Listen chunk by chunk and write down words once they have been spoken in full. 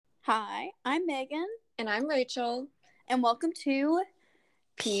Hi, I'm Megan, And I'm Rachel. and welcome to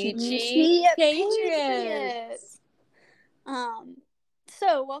PG Patriots. Patriots.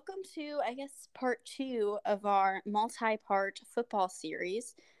 So welcome to, I guess, part 2 of our multi-part football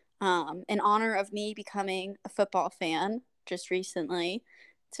series, in honor of me becoming a football fan just recently.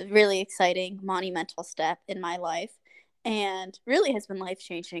 It's a really exciting, monumental step in my life, and really has been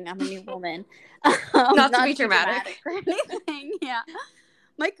life-changing. I'm a new woman. Not to be too dramatic. or anything, yeah.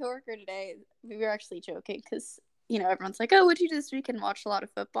 My coworker today, we were actually joking because, everyone's like, oh, what'd you do this weekend? Watch a lot of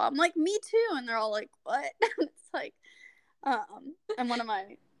football. I'm like, me too. And they're all like, what? It's like, and one of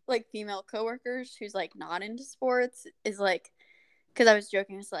my, like, female coworkers who's, like, not into sports is like, because I was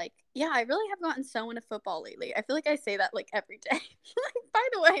joking, it's like, yeah, I really have gotten so into football lately. I feel like I say that, like, every day. Like, by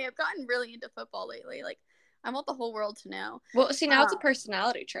the way, I've gotten really into football lately. Like, I want the whole world to know. Well, see, now it's a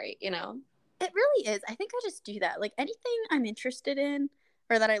personality trait, you know? It really is. I think I just do that. Like, anything I'm interested in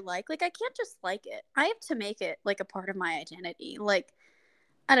or that I like, I can't just like it. I have to make it, like, a part of my identity. Like,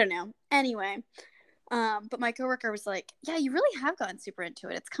 I don't know. Anyway, but my coworker was like, yeah, you really have gotten super into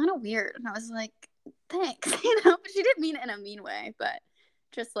it. It's kind of weird. And I was like, thanks, but she didn't mean it in a mean way, but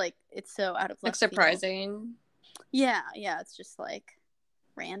just, like, it's so out of Like, left surprising. field. Yeah, it's just, like,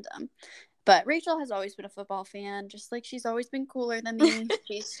 random. But Rachel has always been a football fan, just like she's always been cooler than me.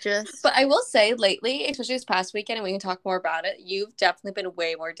 She's just... But I will say, lately, especially this past weekend, and we can talk more about it, you've definitely been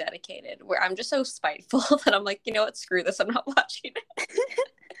way more dedicated, where I'm just so spiteful that I'm like, you know what, screw this, I'm not watching it.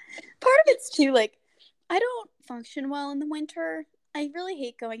 Part of it's, too, like, I don't function well in the winter. I really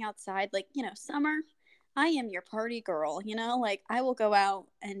hate going outside. Like, summer, I am your party girl, Like, I will go out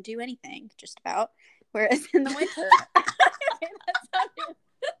and do anything, just about. Whereas in the winter...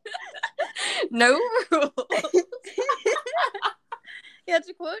 No rules. Yeah,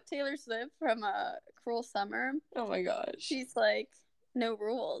 to quote Taylor Swift from Cruel Summer. Oh my gosh. She's like, no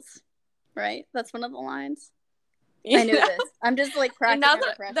rules, right? That's one of the lines. Yeah. I know this. I'm just, like, cracking under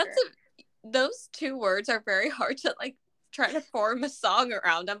pressure. Those two words are very hard to, like, try to form a song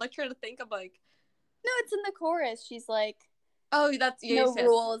around. I'm, like, trying to think of, like... No, it's in the chorus. She's like, oh, that's... no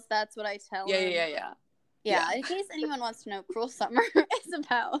rules, that's what I tell him. Yeah, in case anyone wants to know, Cruel Summer is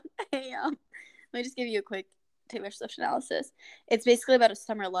about let me just give you a quick Taylor Swift analysis. It's basically about a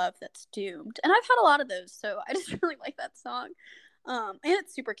summer love that's doomed. And I've had a lot of those, so I just really like that song. And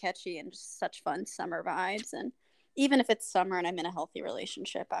it's super catchy and just such fun summer vibes. And even if it's summer and I'm in a healthy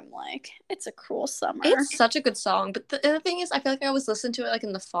relationship, I'm like, it's a cruel summer. It's such a good song. But the other thing is, I feel like I always listen to it, like,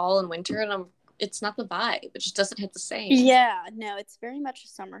 in the fall and winter, and it's not the vibe. It just doesn't hit the same. Yeah, no, it's very much a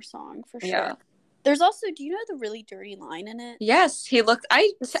summer song, for sure. Yeah. There's also, do you know the really dirty line in it? Yes, he looked...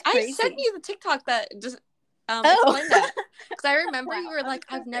 I sent you the TikTok that just explained that. Because I remember you were like,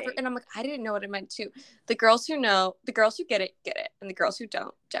 I've never... And I'm like, I didn't know what it meant too. The girls who know, the girls who get it. And the girls who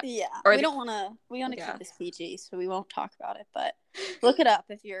don't. Yeah. Or we want to keep this PG, so we won't talk about it. But look it up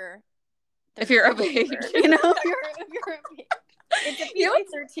if you're... If you're of age. If you're of age. It's a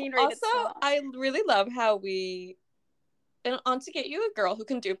PG-13 rated also, song. I really love how we... And on to get you a girl who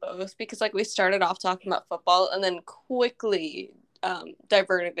can do both, because, like, we started off talking about football and then quickly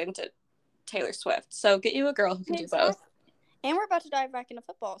diverted into Taylor Swift. So get you a girl who can do both. And we're about to dive back into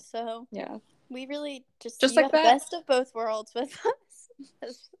football, so yeah, we really just like that. Best of both worlds with us,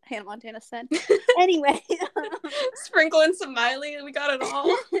 as Hannah Montana said. Anyway, sprinkle in some Miley, and we got it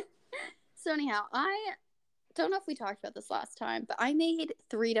all. So anyhow, I don't know if we talked about this last time, but I made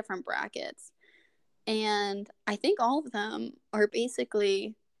 3 different brackets. And I think all of them are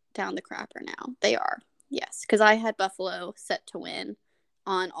basically down the crapper now. They are, yes, because I had Buffalo set to win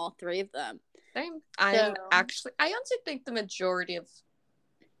on all 3 of them. Same. I honestly think the majority of,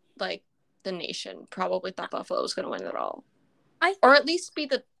 like, the nation probably thought Buffalo was going to win it all. Or at least be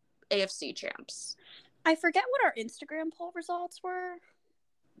the AFC champs. I forget what our Instagram poll results were.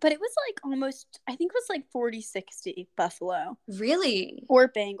 But it was like almost, I think it was like 40-60 Buffalo. Really? Or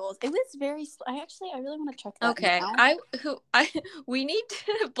Bengals. It was very, I really want to check that now. We need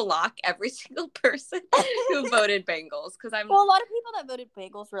to block every single person who voted Bengals. Well, a lot of people that voted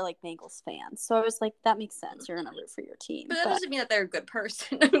Bengals were like Bengals fans. So I was like, that makes sense. You're going to root for your team. But that doesn't mean that they're a good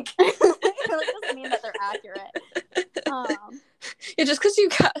person. It doesn't mean that they're accurate. Just because you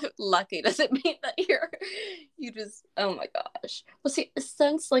got lucky doesn't mean that you just, oh my gosh. Well, see,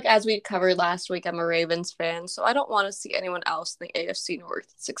 since, like, as we covered last week, I'm a Ravens fan, so I don't want to see anyone else in the AFC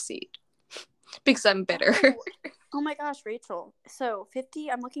North succeed because I'm bitter. Oh my gosh, Rachel. So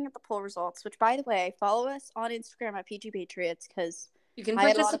 50, I'm looking at the poll results, which, by the way, follow us on Instagram at PG Patriots, because you can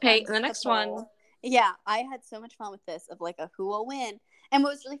participate in the next one. Yeah, I had so much fun with this of, like, a who will win. And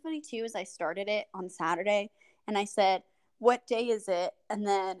what was really funny too is I started it on Saturday and I said, what day is it? And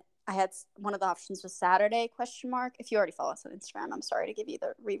then I had one of the options was Saturday ? If you already follow us on Instagram, I'm sorry to give you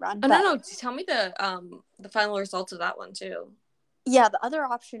the rerun. Oh, no, tell me the final results of that one too. Yeah, the other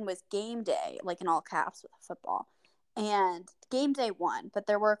option was game day, like in all caps with football. And game day won, but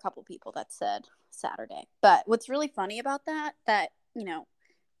there were a couple people that said Saturday. But what's really funny about that,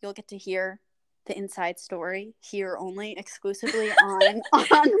 you'll get to hear the inside story here only, exclusively on the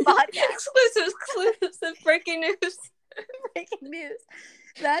podcast. Exclusive breaking news. Breaking news.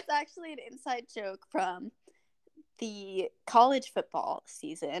 That's actually an inside joke from the college football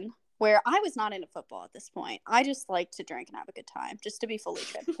season, where I was not into football at this point. I just like to drink and have a good time, just to be fully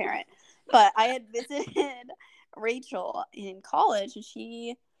transparent. But I had visited Rachel in college, and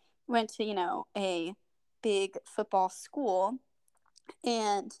she went to, a big football school.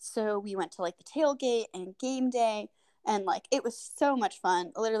 And so we went to, like, the tailgate and game day, and, like, it was so much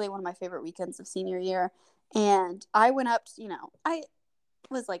fun. Literally one of my favorite weekends of senior year. And I went up, I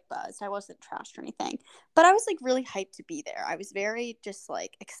was, like, buzzed. I wasn't trashed or anything. But I was, like, really hyped to be there. I was very just,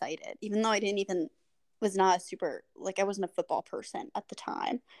 like, excited, even though I was not a super, like, I wasn't a football person at the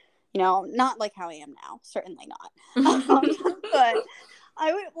time. Not like how I am now. Certainly not. But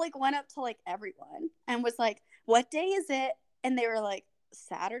I went up to, like, everyone and was like, what day is it? And they were like,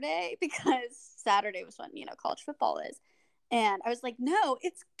 Saturday, because Saturday was when, college football is. And I was like, no,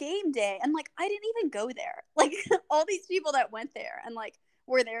 it's game day. And, like, I didn't even go there. Like, all these people that went there and, like,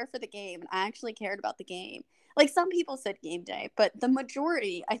 were there for the game, and I actually cared about the game. Like, some people said game day, but the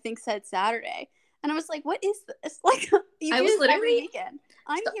majority, I think, said Saturday. And I was like, what is this? Like, you do this every weekend.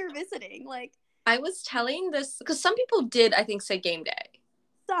 I'm here visiting. Like, I was telling this, because some people did, I think, say game day.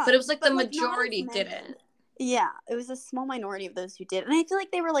 But it was, like, the majority didn't. Yeah, it was a small minority of those who did. And I feel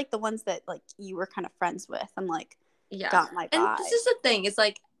like they were, like, the ones that, like, you were kind of friends with and, like, got my vibe. And this is the thing. It's,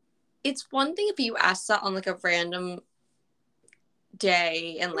 like, it's one thing if you asked that on, like, a random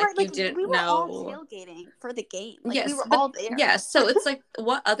day and, like, you didn't know. We were all tailgating for the game. Like, we were all there. Yes, so it's, like,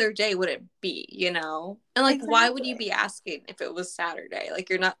 what other day would it be, And, like, exactly. Why would you be asking if it was Saturday? Like,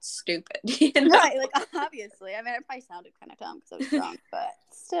 you're not stupid, Right, like, obviously. I mean, I probably sounded kind of dumb because I was drunk, but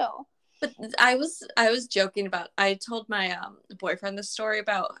still. But I was joking about, I told my boyfriend the story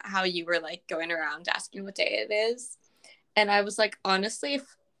about how you were, like, going around asking what day it is. And I was like, honestly,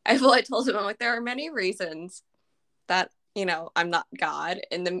 I told him, I'm like, there are many reasons that, I'm not God.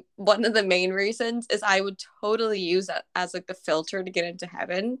 And one of the main reasons is I would totally use that as, like, the filter to get into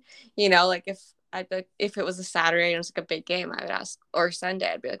heaven. Like, if it was a Saturday and it was, like, a big game, I would ask, or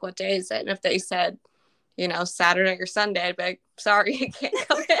Sunday, I'd be like, what day is it? And if they said, Saturday or Sunday, I'd be like, sorry, I can't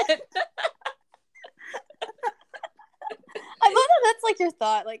come in. I love that that's, like, your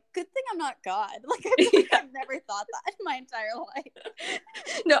thought. Like, good thing I'm not God. Like, I feel like I've never thought that in my entire life.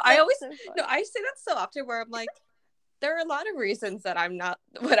 No, I say that so often where I'm like, there are a lot of reasons that I'm not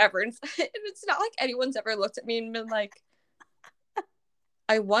whatever. And it's not like anyone's ever looked at me and been like,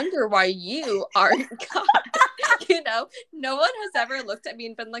 I wonder why you aren't God. No one has ever looked at me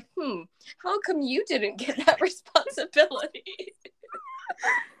and been like, how come you didn't get that responsibility?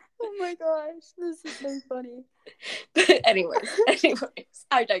 Oh my gosh, this is so funny. But anyways,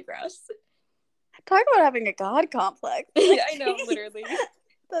 I digress. Talk about having a God complex. Yeah, I know, literally.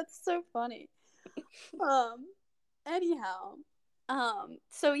 That's so funny. Anyhow,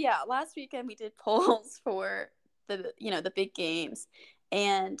 so yeah, last weekend we did polls for the big games,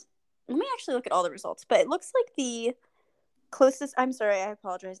 and let me actually look at all the results. But it looks like the closest. I'm sorry, I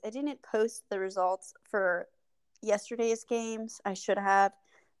apologize. I didn't post the results for yesterday's games. I should have.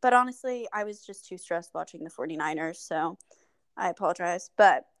 But honestly, I was just too stressed watching the 49ers, so I apologize.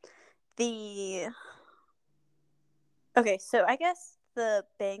 But okay, so I guess the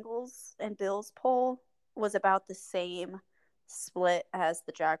Bengals and Bills poll was about the same split as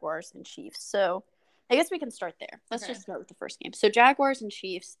the Jaguars and Chiefs. So I guess we can start there. Let's just start with the first game. So Jaguars and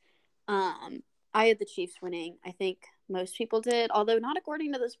Chiefs, I had the Chiefs winning. I think most people did, although not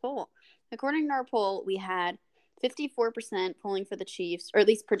according to this poll. According to our poll, we had 54% polling for the Chiefs, or at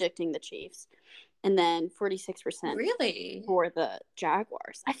least predicting the Chiefs, and then 46% really for the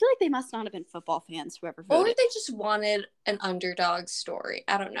Jaguars. I feel like they must not have been football fans, whoever voted. Or they just wanted an underdog story.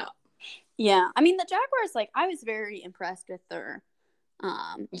 I don't know. Yeah, I mean, the Jaguars, like, I was very impressed with their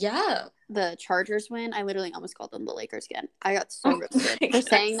the Chargers win. I literally almost called them the Lakers again. I got so roasted for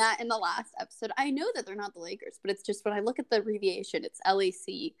saying that in the last episode. I know that they're not the Lakers, but it's just when I look at the abbreviation, it's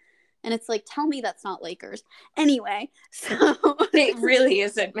LAC. And it's like, tell me that's not Lakers. Anyway, so it really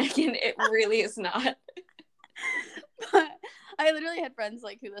isn't, Megan. It really is not. But I literally had friends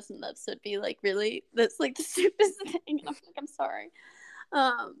like who listened to the episode be like, really? That's like the stupidest thing. And I'm like, I'm sorry.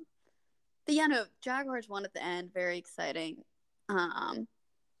 But yeah, no, Jaguars won at the end. Very exciting.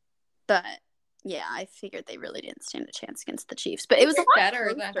 But yeah, I figured they really didn't stand a chance against the Chiefs. But it was a lot better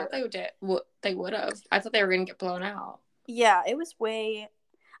than I closer. thought they would have. I thought they were going to get blown out. Yeah, it was way.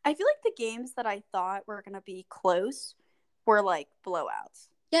 I feel like the games that I thought were going to be close were like blowouts.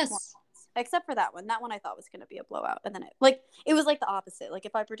 Yes. Except for that one. That one I thought was going to be a blowout. And then it was like the opposite. Like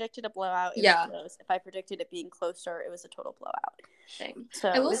if I predicted a blowout, it was close. If I predicted it being closer, it was a total blowout. Same. So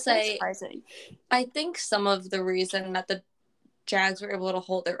I will say, surprising. I think some of the reason that the Jags were able to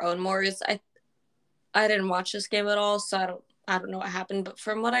hold their own more is I didn't watch this game at all, so I don't know what happened. But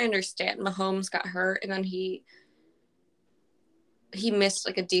from what I understand, Mahomes got hurt, and then he missed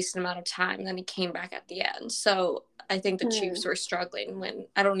like a decent amount of time, and then he came back at the end. So I think the Chiefs were struggling when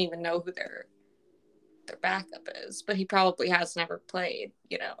I don't even know who their backup is, but he probably has never played,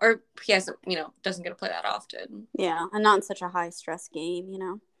 or he hasn't, doesn't get to play that often. Yeah, and not in such a high stress game,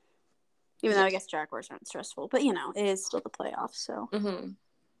 Even though I guess Jaguars aren't stressful, but it is still the playoffs. So,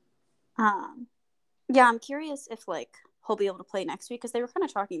 yeah, I'm curious if like he'll be able to play next week because they were kind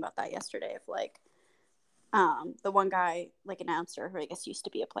of talking about that yesterday. If like, the one guy like announcer who I guess used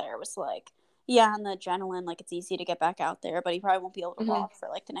to be a player was like, yeah, and the adrenaline, like it's easy to get back out there, but he probably won't be able to walk for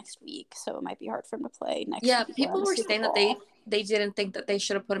like the next week, so it might be hard for him to play next week. Yeah, people were saying that they didn't think that they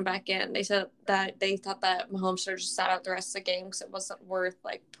should have put him back in. They said that they thought that Mahomes should have just sat out the rest of the game because it wasn't worth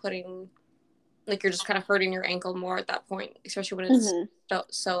like putting, like you're just kind of hurting your ankle more at that point, especially when it's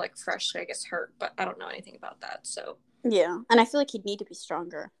so like fresh, I guess, hurt. But I don't know anything about that, so. Yeah, and I feel like he'd need to be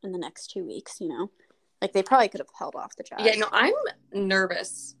stronger in the next 2 weeks, Like they probably could have held off the Jags. Yeah, no, I'm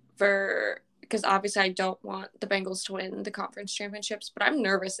nervous because obviously I don't want the Bengals to win the conference championships, but I'm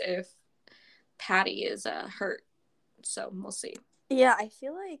nervous if Patty is hurt. So we'll see. Yeah, I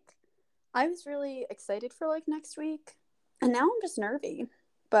feel like I was really excited for like next week, and now I'm just nervy.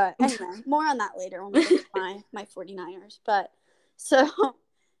 But anyway, more on that later when we get to my 49ers. But so,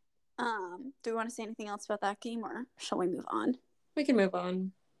 do we want to say anything else about that game, or shall we move on? We can move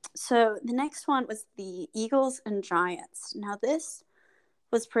on. So the next one was the Eagles and Giants. Now this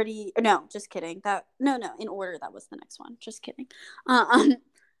was pretty. No, just kidding. No. In order, that was the next one. Just kidding.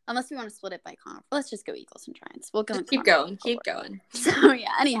 Unless we want to split it by conference, let's just go Eagles and Giants. We'll go. Keep going. So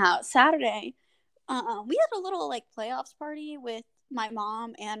yeah. Anyhow, Saturday, we had a little like playoffs party with my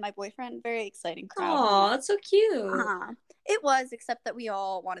mom and my boyfriend. Very exciting crowd. Oh, that's so cute. It was, except that we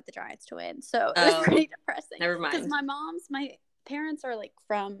all wanted the Giants to win, so it was pretty depressing. Never mind. Because my parents are like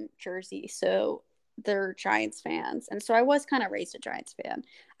from Jersey, so they're Giants fans, and so I was kind of raised a Giants fan.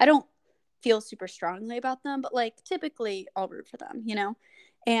 I don't feel super strongly about them, but like typically I'll root for them,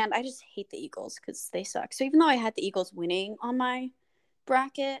 And I just hate the Eagles because they suck. So even though I had the Eagles winning on my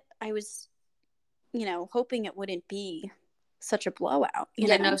bracket, I was, hoping it wouldn't be such a blowout.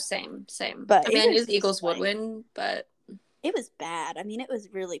 No, same. But I knew the Eagles would win, but it was bad. I mean, it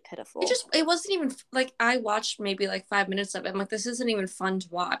was really pitiful. It wasn't even like I watched maybe like 5 minutes of it. I'm like, this isn't even fun to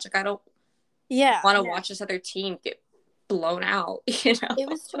watch. Like I don't want to watch this other team get blown out. It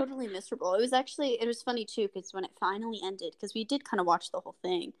was totally miserable. It was funny too because when it finally ended, because we did kind of watch the whole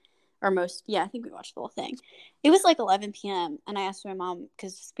thing, or I think we watched the whole thing. It was like 11 p.m. and I asked my mom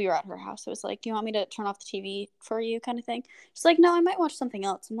because we were at her house. I was like, "Do you want me to turn off the TV for you?" kind of thing. She's like, "No, I might watch something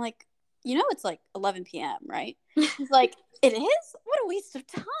else." I'm like, it's like 11 p.m., right? She's like, "It is? What a waste of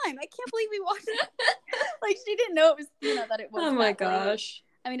time. I can't believe we watched it." Like, she didn't know it was, that it was. Oh, my gosh.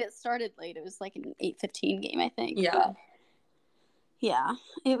 Late. I mean, it started late. It was like an 8:15 game, I think. Yeah. But yeah,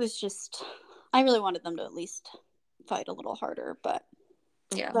 it was just, I really wanted them to at least fight a little harder, but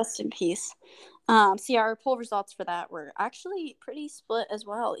yeah, rest in peace. So our poll results for that were actually pretty split as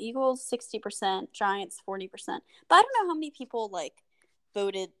well. Eagles 60%, Giants 40%. But I don't know how many people like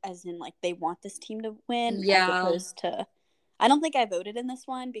voted as in like they want this team to win. Yeah. As opposed to, I don't think I voted in this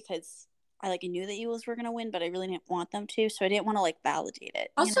one because I knew the Eagles were gonna win, but I really didn't want them to, so I didn't want to like validate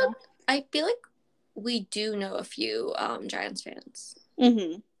it. Also, I feel like we do know a few Giants fans.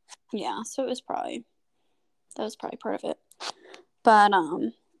 Yeah, so that was probably part of it. But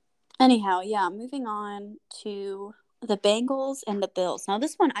anyhow, yeah, moving on to the Bengals and the Bills. Now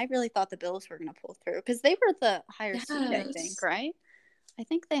this one I really thought the Bills were going to pull through because they were the higher seed, I think, right? I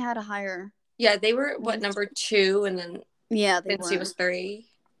think they had a higher. Yeah, they were number 2, and then Cincy was 3.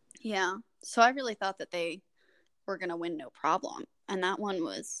 Yeah, so I really thought that they were going to win no problem, and that one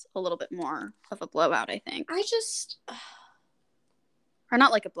was a little bit more of a blowout, I think. Or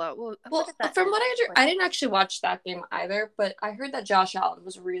not like a blowout. Well, from what I didn't actually watch that game either, but I heard that Josh Allen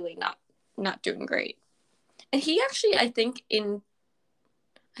was really not doing great. And he actually, I think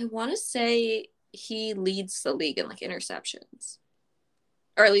I want to say he leads the league in like interceptions.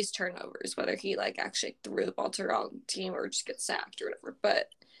 Or at least turnovers, whether he like actually threw the ball to the wrong team or just gets sacked or whatever. But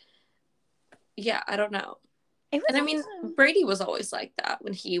yeah, I don't know. It was And I mean, also... Brady was always like that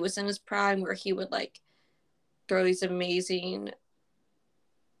when he was in his prime, where he would like throw these amazing,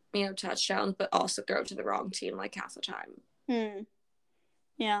 touchdowns, but also throw to the wrong team like half the time.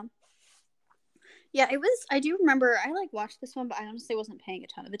 Yeah. Yeah, it was... I do remember I like watched this one, but I honestly wasn't paying a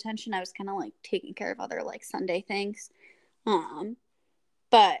ton of attention. I was kind of like taking care of other like Sunday things.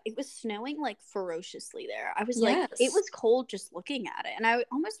 But it was snowing like ferociously there. I was like, it was cold just looking at it. And I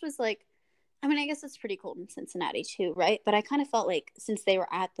almost was like, I mean, I guess it's pretty cold in Cincinnati too, right? But I kind of felt like since they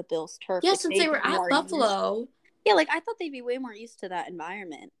were at the Bills' turf, Yeah, like, since they were at Buffalo. Yeah, like I thought they'd be way more used to that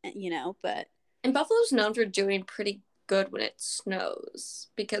environment, but... And Buffalo's known for doing pretty good when it snows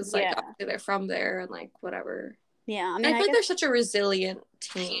because like obviously they're from there and like whatever. Yeah, I mean, I feel like they're such a resilient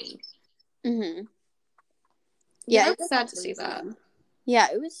team. Yeah, it was sad to see that. Yeah,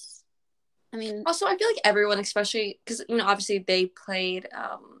 it was. I mean, also I feel like everyone, especially because obviously they played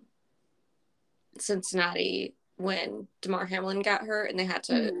Cincinnati when Damar Hamlin got hurt and they had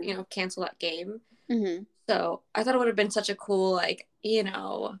to cancel that game. So I thought it would have been such a cool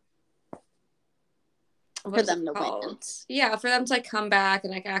for them to win. Yeah, for them to like come back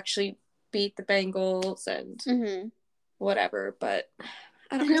and like actually beat the Bengals and whatever. But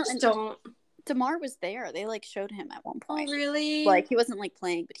I don't. Damar was there. They like showed him at one point. Oh, really? Like he wasn't like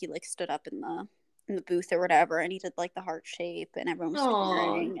playing, but he like stood up in the booth or whatever, and he did like the heart shape, and everyone was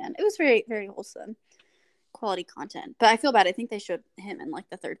cheering, and it was very, very wholesome, quality content. But I feel bad. I think they showed him in like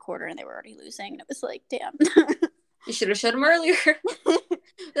the third quarter, and they were already losing, and it was like, damn. You should have showed him earlier.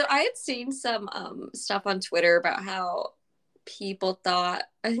 So I had seen some stuff on Twitter about how people thought,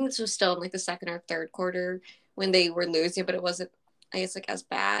 I think this was still in like the second or third quarter when they were losing, but it wasn't, I guess, like as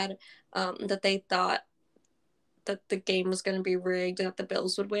bad, that they thought that the game was going to be rigged and that the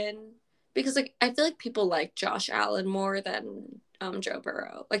Bills would win. Because like I feel like people like Josh Allen more than Joe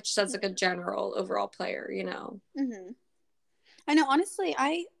Burrow, like just as like a general overall player, I know, honestly,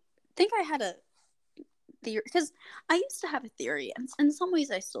 I think I had a theory, because I used to have a theory, and in some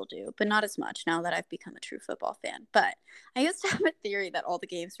ways I still do, but not as much now that I've become a true football fan. But I used to have a theory that all the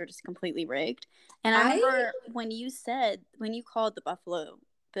games were just completely rigged. And I remember when you called the Buffalo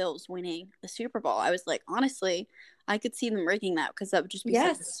Bills winning the Super Bowl, I was like, honestly, I could see them rigging that, because that would just be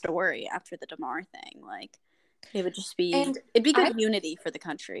such a story after the Damar thing. Like, it would just be, it'd be good unity for the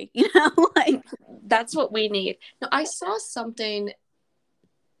country, like that's what we need. No, I saw something,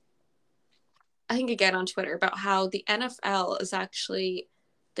 I think again on Twitter, about how the NFL is actually,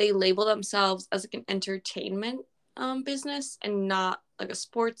 they label themselves as like an entertainment business and not like a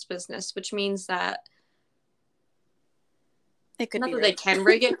sports business, which means that it could not be that they can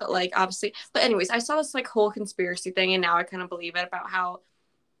rig it, but like obviously. But anyways, I saw this like whole conspiracy thing, and now I kind of believe it, about how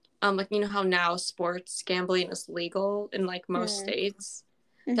like how now sports gambling is legal in like most states,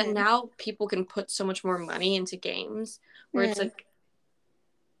 that now people can put so much more money into games where it's like,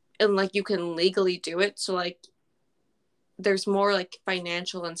 and like you can legally do it, so like there's more like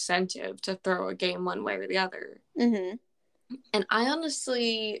financial incentive to throw a game one way or the other. And I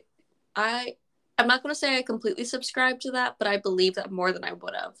honestly, I'm not going to say I completely subscribe to that, but I believe that more than I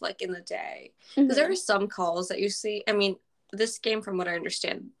would have, like, in the day. Because there are some calls that you see. I mean, this game, from what I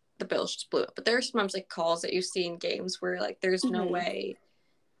understand, the Bills just blew it. But there are sometimes, like, calls that you see in games where, like, there's no way,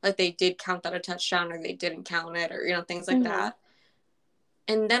 like, they did count that a touchdown or they didn't count it or, things like that.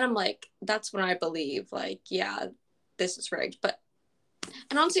 And then I'm like, that's when I believe, like, yeah, this is rigged.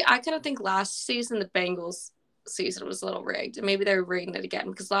 And honestly, I kind of think last season the Bengals season was a little rigged, and maybe they're rigging it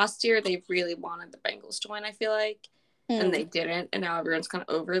again, because last year they really wanted the Bengals to win, I feel like, and they didn't, and now everyone's kind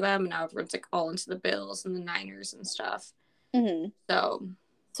of over them, and now everyone's like all into the Bills and the Niners and stuff.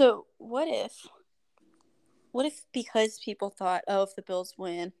 So what if because people thought, oh, if the Bills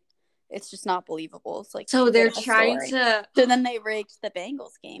win, it's just not believable, it's like, so they're trying to, so then they rigged the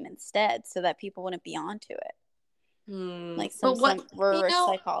Bengals game instead so that people wouldn't be onto it. Like some reverse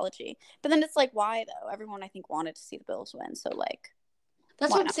psychology. But then it's like, why though? Everyone, I think, wanted to see the Bills win, so like,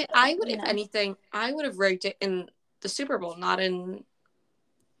 that's what I'm saying. I would, if anything, I would have rigged it in the Super Bowl, not in,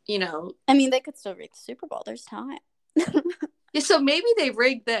 I mean, they could still rig the Super Bowl, there's time. Yeah, so maybe they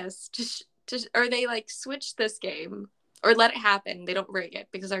rigged this or they like switch this game, or let it happen. They don't rig it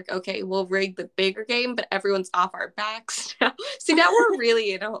because they're like, okay, we'll rig the bigger game, but everyone's off our backs now. See, now we're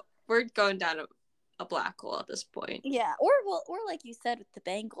really we're going down a black hole at this point. Yeah, or like you said with the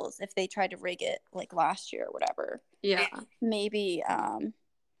Bengals, if they tried to rig it like last year or whatever. Yeah. Maybe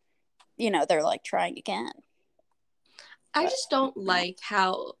they're like trying again. I just don't like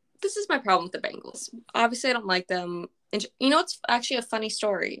how, this is my problem with the Bengals. Obviously I don't like them. And what's actually a funny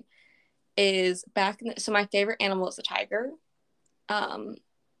story is so my favorite animal is a tiger. And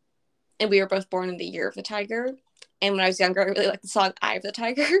and we were both born in the year of the tiger. And when I was younger, I really liked the song "Eye of the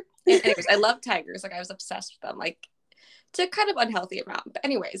Tiger." And anyways, I love tigers. Like, I was obsessed with them, like, to a kind of unhealthy amount. But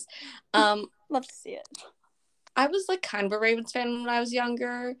anyways, love to see it. I was like kind of a Ravens fan when I was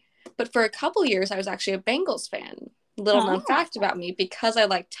younger, but for a couple years, I was actually a Bengals fan. Little known fact about me, because I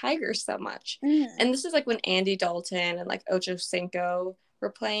like tigers so much. And this is like when Andy Dalton and like Ocho Cinco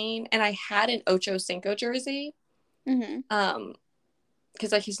were playing, and I had an Ocho Cinco jersey.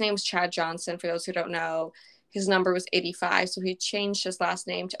 Because like his name was Chad Johnson, for those who don't know. His number was 85, so he changed his last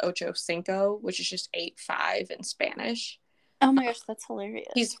name to Ocho Cinco, which is just 85 in Spanish. Oh my gosh, that's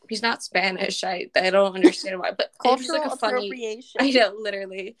hilarious. He's not Spanish. I don't understand why, but cultural like appropriation. I know,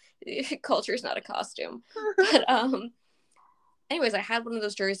 literally, culture is not a costume. But anyways, I had one of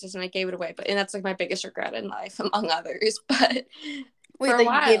those jerseys and I gave it away. And that's like my biggest regret in life, among others. But wait, that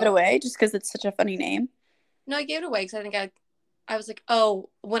you gave it away just because it's such a funny name? No, I gave it away because I think I was like, oh,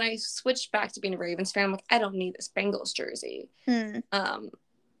 when I switched back to being a Ravens fan, I'm like, I don't need this Bengals jersey.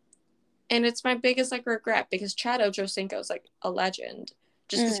 And it's my biggest like regret, because Chad Ochocinco is like a legend,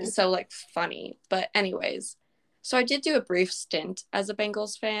 just because he's so like funny. But anyways, so I did do a brief stint as a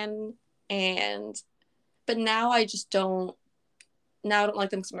Bengals fan, but now I just don't. Now I don't like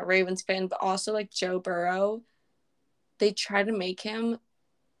them because I'm a Ravens fan, but also like Joe Burrow, they try to make him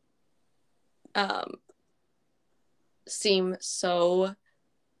seem so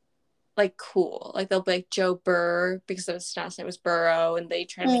like cool. Like they'll be like Joe Burr because his last name was Burrow, and they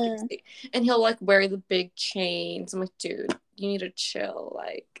try to make it, and he'll like wear the big chains. I'm like, dude, you need to chill.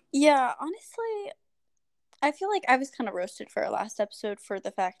 Like, yeah, honestly, I feel like I was kind of roasted for our last episode for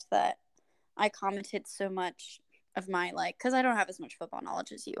the fact that I commented so much of my like, because I don't have as much football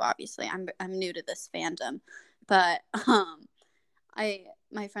knowledge as you. Obviously, I'm new to this fandom, but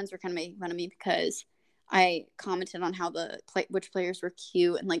my friends were kind of making fun of me because I commented on how which players were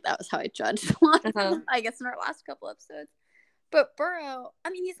cute, and like that was how I judged one. I guess in our last couple episodes. But Burrow, I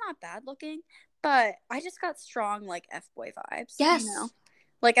mean, he's not bad looking, but I just got strong like F-boy vibes. Yes. You know?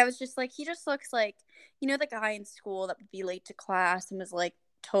 Like I was just like, he just looks like, you know, the guy in school that would be late to class and was like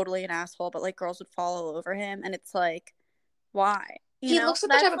totally an asshole, but like girls would fall all over him, and it's like, why? He looks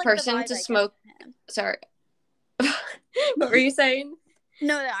like the type of person to smoke. Sorry. What were you saying?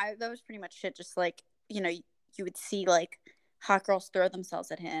 No, that was pretty much it. Just like, you know, you would see like hot girls throw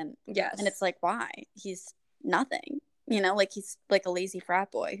themselves at him. Yes. And it's like, why? He's nothing. You know, like he's like a lazy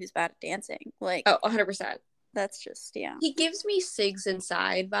frat boy who's bad at dancing. Like, oh, 100%. That's just, yeah. He gives me cigs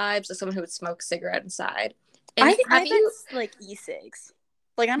inside vibes, like someone who would smoke a cigarette inside. And I bet like e-cigs.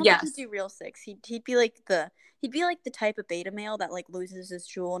 Like I don't think he'd do real cigs. He'd be like the type of beta male that like loses his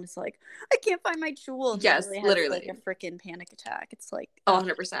jewel and it's like, I can't find my jewel. And literally. Has, like a freaking panic attack. It's like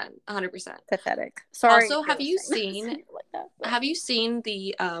 100%. Pathetic. Sorry. Also, have you seen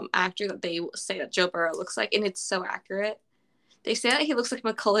the actor that they say that Joe Burrow looks like? And it's so accurate. They say that he looks like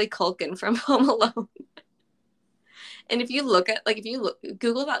Macaulay Culkin from Home Alone. And if you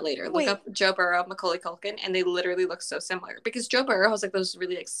Google that later, look up Joe Burrow, Macaulay Culkin, and they literally look so similar. Because Joe Burrow has like those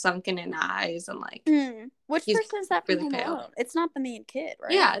really like sunken in eyes and like. Which person is that from really Home Alone? It's not the main kid,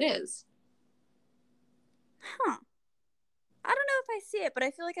 right? Yeah, it is. Huh. I don't know if I see it, but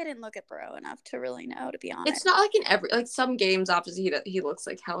I feel like I didn't look at Burrow enough to really know, to be honest. It's not like in every like some games, obviously he looks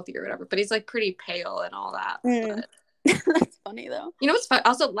like healthy or whatever, but he's like pretty pale and all that. But... That's funny though. You know what's fun?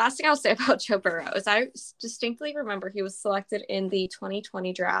 Also, last thing I'll say about Joe Burrow is I distinctly remember he was selected in the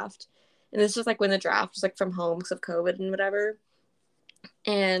 2020 draft, and this was like when the draft was like from home because of COVID and whatever.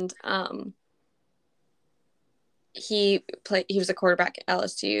 And he was a quarterback at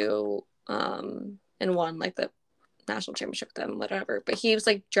LSU and won like the national championship with them, whatever. But he was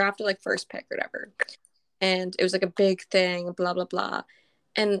like drafted like first pick or whatever, and it was like a big thing, blah blah blah.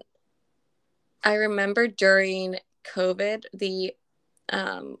 And I remember during COVID, the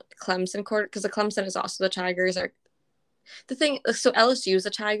Clemson court, because the Clemson is also the Tigers are the thing. So LSU is a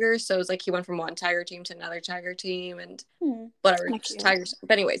Tigers, so it's like he went from one Tiger team to another Tiger team and whatever Tigers.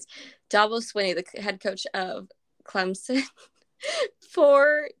 But anyways, Dabo Swinney, the head coach of Clemson,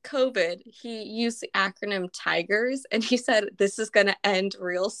 for COVID, he used the acronym Tigers, and he said this is going to end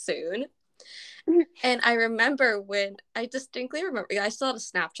real soon. And I remember I distinctly remember, I still had a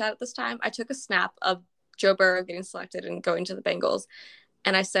Snapchat at this time. I took a snap of Joe Burrow getting selected and going to the Bengals.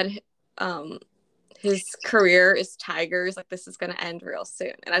 And I said, his career is Tigers. Like, this is going to end real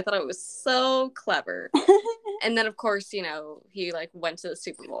soon. And I thought it was so clever. And then, of course, you know, he like went to the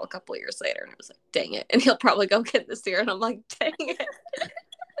Super Bowl a couple of years later. And I was like, dang it. And he'll probably go get this year. And I'm like, dang it.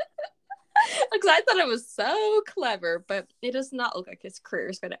 Because I thought it was so clever, but it does not look like his career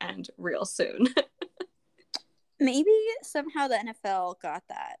is going to end real soon. Maybe somehow the NFL got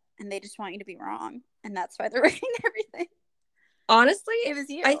that and they just want you to be wrong. And that's why they're rigging everything. Honestly, It was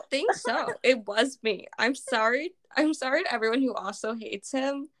you. I think so. It was me. I'm sorry. I'm sorry to everyone who also hates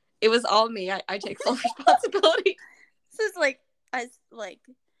him. It was all me. I take full responsibility. This is like as like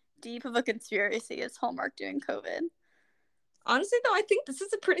deep of a conspiracy as Hallmark doing COVID. Honestly, though, I think this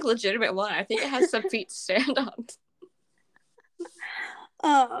is a pretty legitimate one. I think it has some feet to stand on.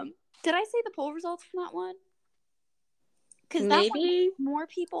 Did I say the poll results from that one? Because that Maybe one, more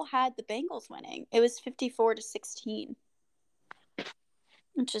people had the Bengals winning. It was 54-16,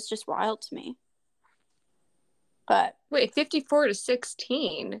 which is just wild to me. But wait,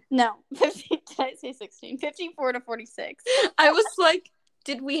 54-16. no, 50. Did I say 16? 54-46. I was like,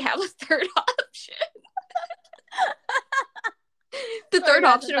 did we have a third option? The third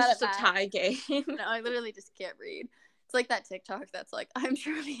option was just a tie game. No, I literally just can't read. It's like that TikTok that's like, I'm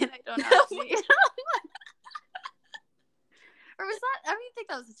Trudy and I don't know how to read. Or was that? I don't even think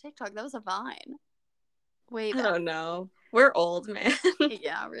that was a TikTok. That was a Vine. Way back. I don't know. We're old, man.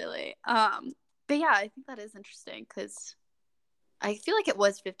 Yeah, really. But yeah, I think that is interesting because I feel like it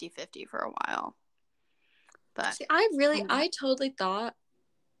was 50-50 for a while. But see, I totally thought,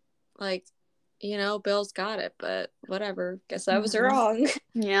 like, you know, Bill's got it, but whatever. Guess I was wrong.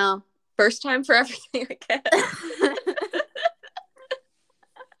 Yeah. First time for everything, I guess.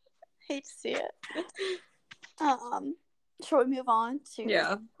 Hate to see it. Shall we move on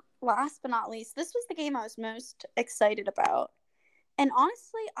to last but not least? This was the game I was most excited about. And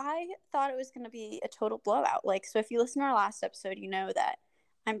honestly, I thought it was going to be a total blowout. Like, so if you listen to our last episode, you know that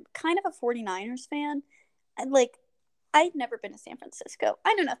I'm kind of a 49ers fan. And, like, I've never been to San Francisco.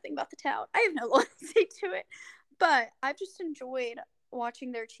 I know nothing about the town. I have no loyalty to it. But I've just enjoyed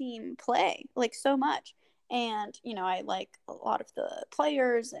watching their team play, like, so much. And, you know, I like a lot of the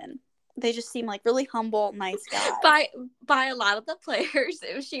players, and they just seem like really humble, nice guys. By a lot of the players,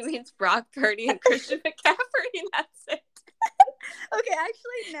 she means Brock Purdy and Christian McCaffrey, and that's it. Okay,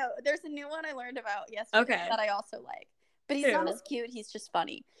 actually, no. There's a new one I learned about yesterday that I also like. But he's not as cute. He's just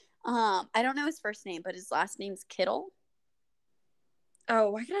funny. I don't know his first name, but his last name's Kittle.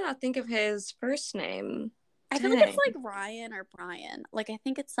 Oh, why can I not think of his first name? I feel like it's like Ryan or Brian. Like, I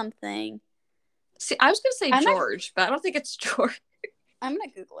think it's something. See, I was going to say George, but I don't think it's George. I'm going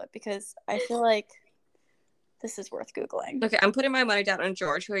to Google it because I feel like this is worth Googling. Okay, I'm putting my money down on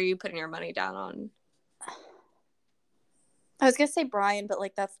George. Who are you putting your money down on? I was going to say Brian, but,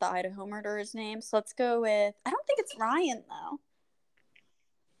 like, that's the Idaho murderer's name. So let's go with... I don't think it's Ryan, though.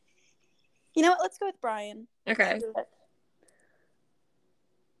 You know what? Let's go with Brian. Okay.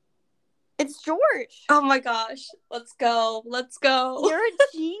 It's George. Oh my gosh. Let's go. Let's go. You're a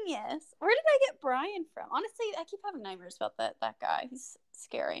genius. Where did I get Brian from? Honestly, I keep having nightmares about that guy. He's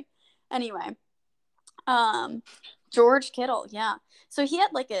scary. Anyway. George Kittle, yeah. So he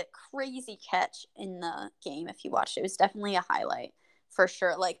had like a crazy catch in the game if you watched it. It was definitely a highlight for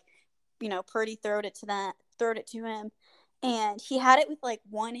sure. Like, you know, Purdy throwed it to him. And he had it with like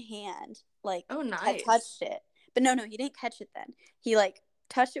one hand. Like, oh, nice. Had touched it. But no, he didn't catch it then. He like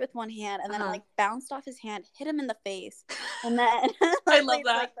touched it with one hand, and then it like bounced off his hand, hit him in the face, and then I love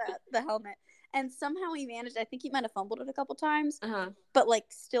that. Like the helmet. And somehow he managed. I think he might have fumbled it a couple times, but like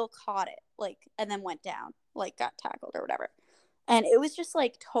still caught it, like, and then went down, like got tackled or whatever. And it was just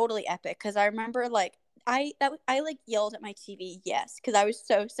like totally epic because I remember like I like yelled at my TV yes because I was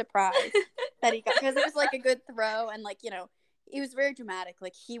so surprised that he got, because it was like a good throw, and like, you know, it was very dramatic.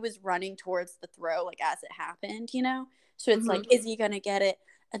 Like he was running towards the throw like as it happened, you know. So it's like, is he going to get it?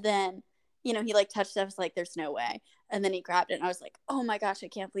 And then, you know, he like touched it. I was like, there's no way. And then he grabbed it. And I was like, oh my gosh, I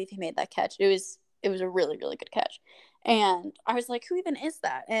can't believe he made that catch. It was a really, really good catch. And I was like, who even is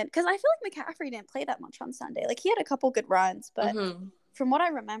that? And because I feel like McCaffrey didn't play that much on Sunday. Like he had a couple good runs. But from what I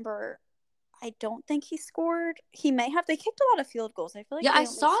remember, I don't think he scored. He may have. They kicked a lot of field goals. I feel like I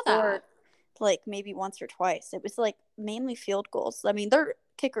saw that. Like maybe once or twice. It was like mainly field goals. I mean, their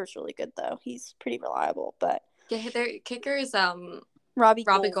kicker's really good, though. He's pretty reliable. But yeah, their kicker is Robbie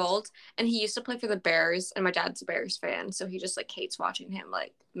Gould, and he used to play for the Bears, and my dad's a Bears fan, so he just like hates watching him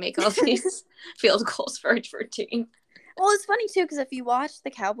like make all these field goals for a team. Well, it's funny too because if you watch the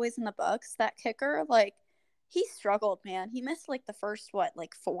Cowboys and the Bucks, that kicker, like, he struggled, man. He missed like the first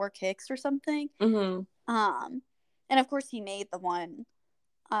 4 kicks or something. And of course he made the one,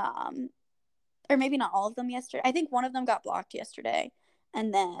 or maybe not all of them yesterday. I think one of them got blocked yesterday.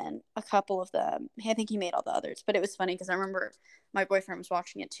 And then a couple of them, I think he made all the others. But it was funny because I remember my boyfriend was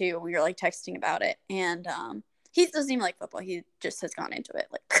watching it too. And we were like texting about it. And he doesn't even like football. He just has gone into it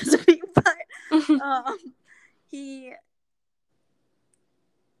like because of me. But he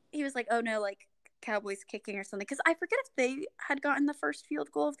was like, oh no, like Cowboys kicking or something, because I forget if they had gotten the first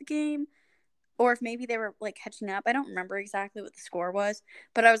field goal of the game or if maybe they were like catching up. I don't remember exactly what the score was,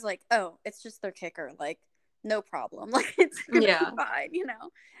 but I was like, oh, it's just their kicker, like no problem, like it's gonna be fine, you know.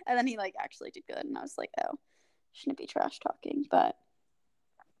 And then he like actually did good, and I was like, oh, shouldn't be trash talking, but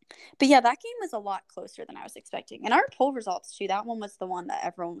yeah, that game was a lot closer than I was expecting. And our poll results too, that one was the one that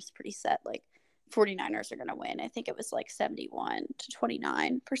everyone was pretty set, like 49ers are going to win. I think it was like 71 to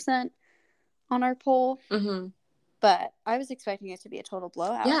 29% on our poll. Mm-hmm. But I was expecting it to be a total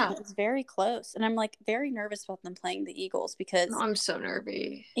blowout. Yeah. And it was very close. And I'm like very nervous about them playing the Eagles because I'm so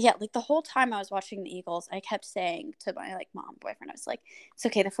nervy. Yeah, like the whole time I was watching the Eagles, I kept saying to my like mom, boyfriend, I was like, it's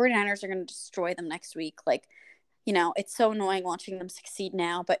okay, the 49ers are going to destroy them next week. Like, you know, it's so annoying watching them succeed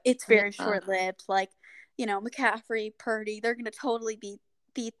now, but it's very short-lived. Like, you know, McCaffrey, Purdy, they're going to totally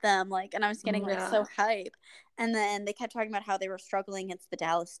beat them. Like, and I was getting like so hype. And then they kept talking about how they were struggling against the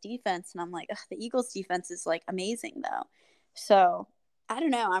Dallas defense. And I'm like, the Eagles defense is like amazing though. So I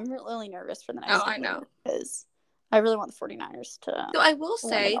don't know. I'm really nervous for the next game. I know. Because I really want the 49ers to. So I will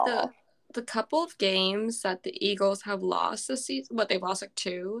say the couple of games that the Eagles have lost this season, they've lost like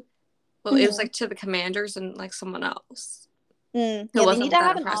 2. Well, it was like to the Commanders and like someone else. Yeah, they need to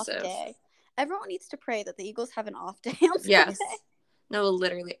have an off day. Everyone needs to pray that the Eagles have an off day on Sunday. Yes. No,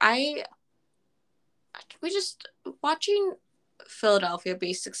 literally. Watching Philadelphia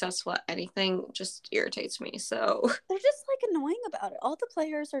be successful at anything just irritates me. So they're just like annoying about it. All the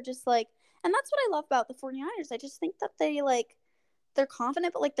players are just like, and that's what I love about the 49ers. I just think that they're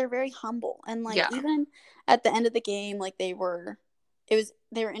confident, but like they're very humble. And like even at the end of the game, like they were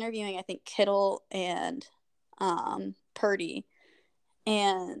interviewing, I think, Kittle and Purdy,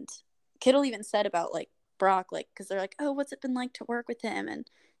 and Kittle even said about like Brock, like, because they're like, oh, what's it been like to work with him? And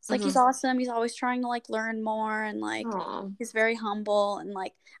it's like, he's awesome. He's always trying to like learn more, and like he's very humble, and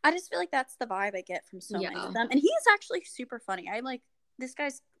like I just feel like that's the vibe I get from so many of them. And he's actually super funny. I like this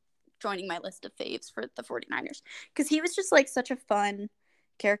guy's joining my list of faves for the 49ers because he was just like such a fun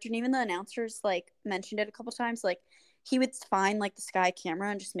character. And even the announcers like mentioned it a couple times, like he would find like the sky camera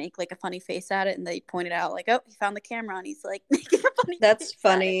and just make like a funny face at it, and they pointed out like, oh, he found the camera, and he's like making a funny that's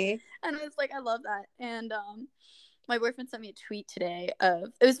funny. And I was like, I love that. And my boyfriend sent me a tweet today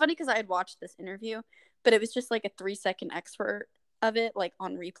it was funny because I had watched this interview, but it was just like a 3-second expert of it, like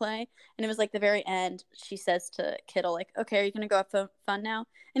on replay, and it was like the very end. She says to Kittle, like, okay, are you gonna go have fun now?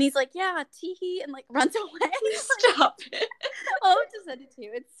 And he's like, yeah, tee-hee, and like runs away. Stop it. I'll have to send it to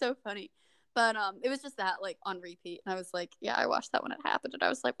you. It's so funny. But it was just that like on repeat, and I was like, yeah, I watched that when it happened, and I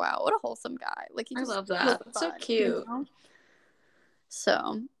was like, wow, what a wholesome guy. Like I love that. It's so cute. You know?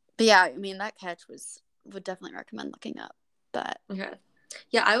 So, but yeah, I mean that catch would definitely recommend looking up. But okay,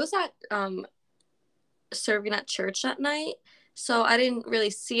 yeah, I was at serving at church that night, so I didn't really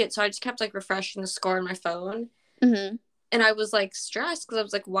see it. So I just kept like refreshing the score on my phone. Mm-hmm. And I was like stressed because I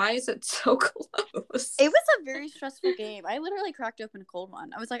was like, why is it so close? It was a very stressful game. I literally cracked open a cold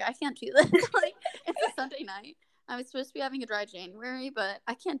one. I was like, I can't do this. Like, it's a Sunday night. I was supposed to be having a dry January, but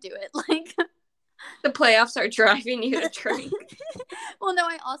I can't do it. Like, the playoffs are driving you to drink. Well, no,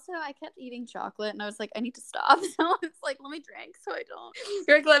 I kept eating chocolate, and I was like, I need to stop. So I was like, let me drink so I don't.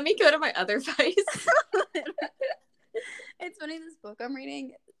 You're like, let me go to my other vice. It's funny, this book I'm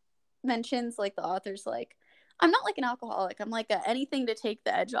reading mentions like the author's like, I'm not like an alcoholic. I'm like anything to take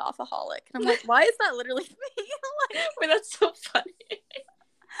the edge off aholic. And I'm like, why is that literally me? Like, wait, that's so funny.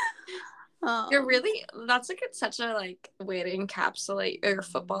 You're really, that's like it's such a like way to encapsulate your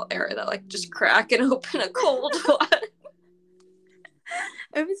football era, that like just crack and open a cold one.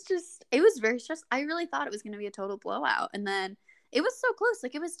 It was very stressful. I really thought it was going to be a total blowout. And then it was so close.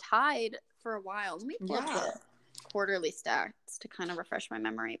 Like it was tied for a while. Let me pull up the quarterly stats to kind of refresh my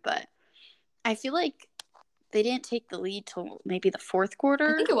memory. But I feel like they didn't take the lead till maybe the fourth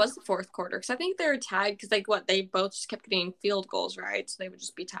quarter. I think it was the fourth quarter because I think they were tied because like they both just kept getting field goals, right? So they would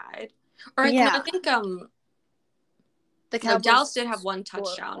just be tied. Or I think Dallas did have one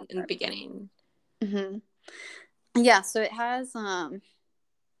touchdown in the beginning. Mm-hmm. Yeah, so it has the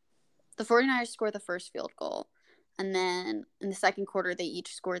 49ers scored the first field goal, and then in the second quarter they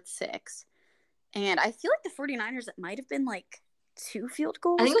each scored 6. And I feel like the 49ers, it might have been like 2 field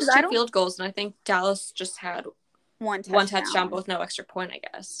goals. I think it was 2 field goals, and I think Dallas just had one touchdown, but with no extra point, I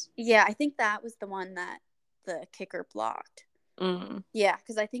guess. Yeah, I think that was the one that the kicker blocked. Mm. Yeah,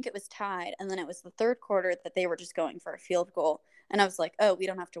 because I think it was tied, and then it was the third quarter that they were just going for a field goal, and I was like, oh, we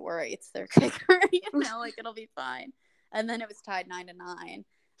don't have to worry, it's their kicker, like it'll be fine. And then it was tied 9-9,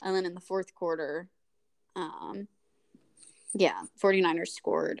 and then in the fourth quarter, 49ers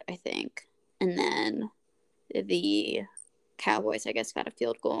scored, I think, and then the Cowboys, I guess, got a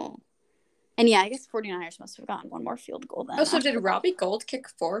field goal And yeah, I guess 49ers must have gotten one more field goal then. Oh, so did Robbie Gould kick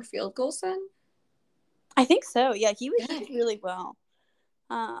 4 field goals then? I think so. Yeah, he did Dang. really well.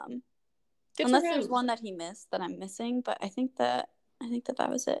 Good for Unless there's him. one that he missed that I'm missing, but I think that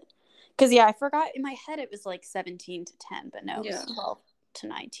was it. Because yeah, I forgot in my head it was like 17-10, but no, it was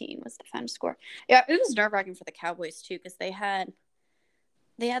 12-19 was the final score. Yeah, it was nerve-wracking for the Cowboys too, because they had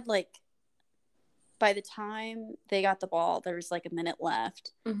like, by the time they got the ball, there was like a minute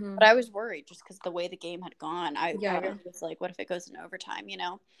left. Mm-hmm. But I was worried just because the way the game had gone. I really was like, what if it goes in overtime, you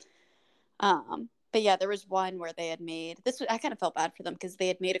know? But yeah, there was one where they had made this. I kind of felt bad for them because they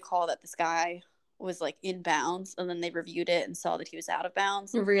had made a call that this guy was like in bounds, and then they reviewed it and saw that he was out of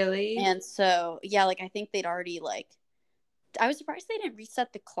bounds. Really? And so yeah, like I think they'd already like. I was surprised they didn't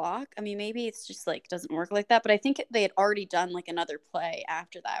reset the clock. I mean, maybe it's just like doesn't work like that, but I think they had already done like another play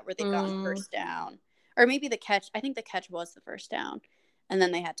after that where they'd gotten first down, or maybe the catch. I think the catch was the first down, and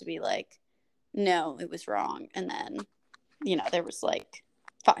then they had to be like, no, it was wrong, and then there was like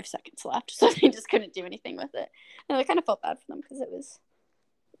 5 seconds left, so they just couldn't do anything with it. And I kind of felt bad for them because it was,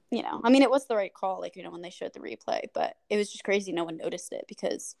 I mean, it was the right call, like, when they showed the replay, but it was just crazy no one noticed it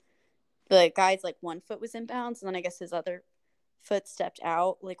because the guy's like one foot was in bounds, and then I guess his other foot stepped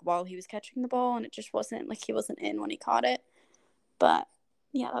out like while he was catching the ball, and it just wasn't like he wasn't in when he caught it. But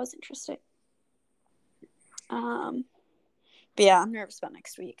yeah, that was interesting. But yeah, I'm nervous about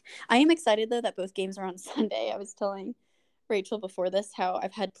next week. I am excited though that both games are on Sunday. I was telling Rachel before this how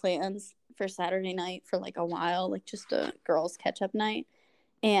I've had plans for Saturday night for like a while, like just a girls catch up night.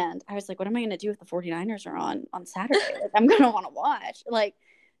 And I was like, what am I going to do if the 49ers are on Saturday? Like, I'm going to want to watch. Like,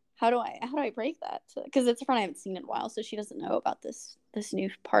 how do I break that? Because it's a friend I haven't seen in a while, so she doesn't know about this new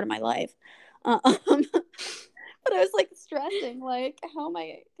part of my life. But I was like stressing, like, how am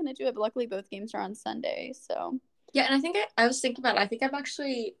I going to do it? But luckily both games are on Sunday, so. Yeah, and I think I was thinking about it. I think I'm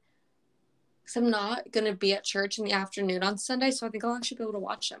actually, because I'm not going to be at church in the afternoon on Sunday, so I think I'll actually be able to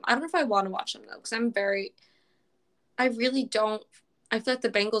watch them. I don't know if I want to watch them, though, because I really don't, I feel like the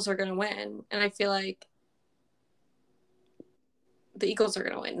Bengals are going to win, and I feel like the Eagles are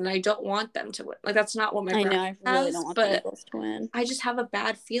going to win, and I don't want them to win. Like, that's not what my I brain know, I really don't want the Eagles to win. I just have a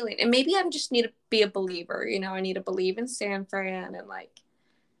bad feeling. And maybe I just need to be a believer, I need to believe in San Fran and, like,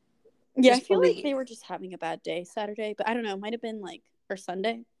 yeah, I feel like they were just having a bad day Saturday, but I don't know, it might have been, like, or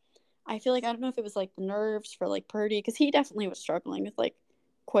Sunday. I feel like, I don't know if it was, like, the nerves for, like, Purdy, because he definitely was struggling with, like,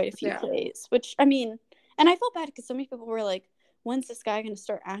 quite a few plays, which, I mean, and I felt bad because so many people were like, when's this guy going to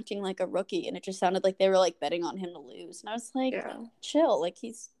start acting like a rookie? And it just sounded like they were, like, betting on him to lose. And I was like, chill. Like,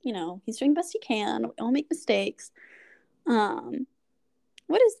 he's doing the best he can. We all make mistakes.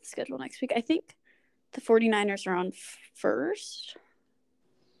 What is the schedule next week? I think the 49ers are on first,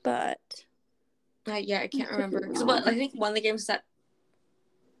 but. Yeah, I can't remember. Because I think one of the games is at.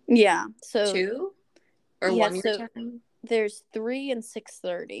 Yeah, so. 2? Or 1 your time? There's 3 and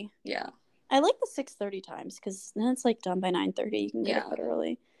 6:30. Yeah. I like the 6:30 times because then it's like done by 9:30. You can get up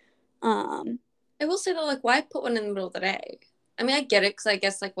early. I will say though, like, why put one in the middle of the day? I mean, I get it because I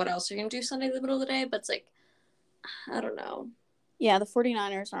guess like what else are you gonna do Sunday in the middle of the day? But it's like, I don't know. Yeah, the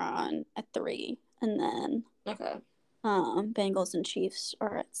 49ers are on at 3, and then Bengals and Chiefs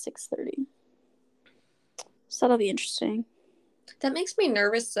are at 6:30. So that'll be interesting. That makes me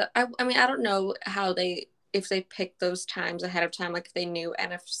nervous. I mean, I don't know how if they picked those times ahead of time, like if they knew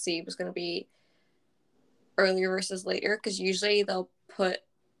NFC was going to be earlier versus later, because usually they'll put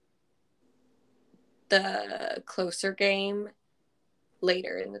the closer game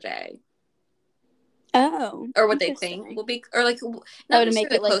later in the day. Oh. Or what they think will be, or like, not to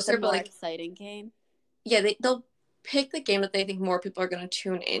make it closer, like the but like exciting game. Yeah, they'll pick the game that they think more people are going to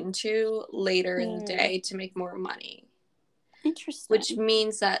tune into later in the day to make more money. Interesting. Which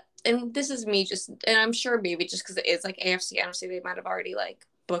means that, and this is me and I'm sure maybe just because it is like AFC, NFC, they might have already like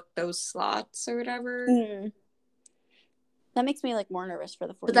booked those slots or whatever. That makes me like more nervous for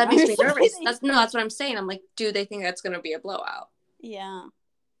the 49ers. But that makes me nervous. That's what I'm saying. I'm like, do they think that's going to be a blowout? Yeah.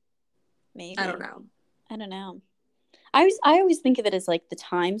 Maybe. I don't know. I always think of it as like the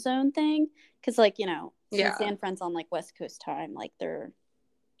time zone thing, because like since San Fran's on like West Coast time, like they're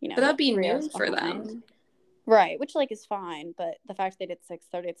but that'd be noon for them. Right, which like is fine, but the fact they did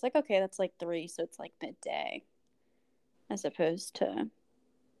 6:30, it's like, okay, that's like 3, so it's like midday as opposed to.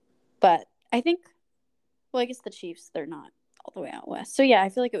 But I think, well, I guess the Chiefs, they're not all the way out west, so yeah, I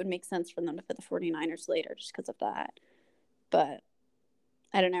feel like it would make sense for them to put the 49ers later just because of that. But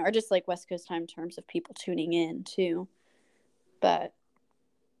I don't know, or just like West Coast time in terms of people tuning in too. But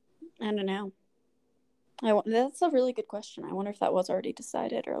I don't know. That's a really good question. I wonder if that was already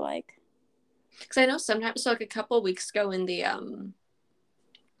decided or like. Because I know sometimes, so like a couple of weeks ago in the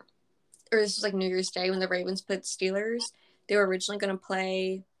or this was like New Year's Day when the Ravens played the Steelers. They were originally going to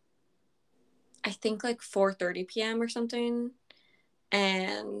play, I think, like 4:30 p.m. or something,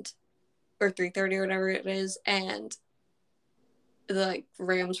 or 3:30 or whatever it is, and the like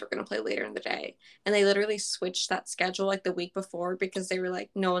Rams were going to play later in the day, and they literally switched that schedule like the week before because they were like,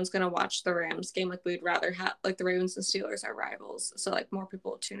 no one's going to watch the Rams game, like we'd rather have, like, the Ravens and Steelers are rivals, so like more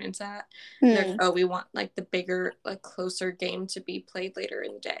people will tune into that. And they're like, oh, we want like the bigger, like closer game to be played later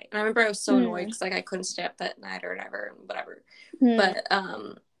in the day. And I remember I was so annoyed because like I couldn't stay up that night or whatever. But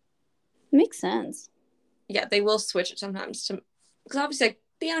makes sense. Yeah, they will switch it sometimes to, because obviously like,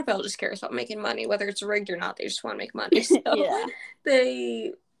 the NFL just cares about making money, whether it's rigged or not. They just want to make money. So Yeah.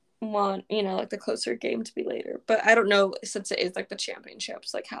 They want, like the closer game to be later. But I don't know, since it is like the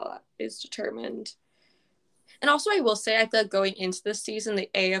championships, like how that is determined. And also I will say, I feel like going into this season, the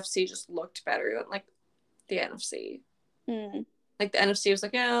AFC just looked better than like the NFC. Like the NFC was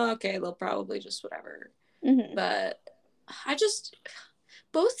like, oh, okay, they'll probably just whatever. But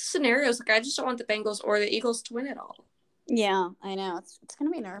both scenarios, like I just don't want the Bengals or the Eagles to win it all. Yeah, I know. It's going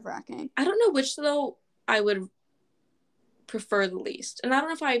to be nerve-wracking. I don't know which, though, I would prefer the least. And I don't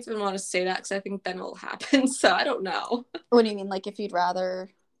know if I even want to say that because I think then it'll happen. So I don't know. What do you mean? Like if you'd rather...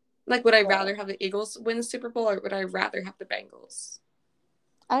 Like would I rather have the Eagles win the Super Bowl or would I rather have the Bengals?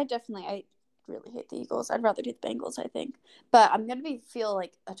 I really hate the Eagles. I'd rather do the Bengals, I think. But I'm going to feel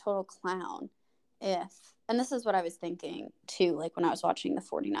like a total clown if... And this is what I was thinking, too, like when I was watching the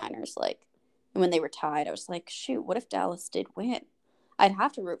 49ers, like... And when they were tied, I was like, shoot, what if Dallas did win? I'd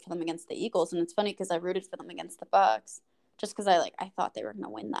have to root for them against the Eagles. And it's funny because I rooted for them against the Bucks just because I thought they were going to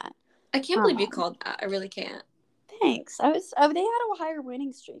win that. I can't believe you called that. I really can't. Thanks. They had a higher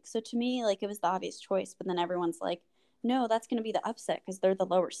winning streak. So to me, like, it was the obvious choice. But then everyone's like, no, that's going to be the upset because they're the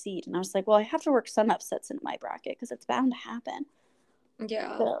lower seed. And I was like, well, I have to work some upsets into my bracket because it's bound to happen.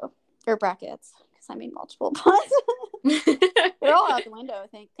 Yeah. So, or brackets. I mean multiple, but they're all out the window.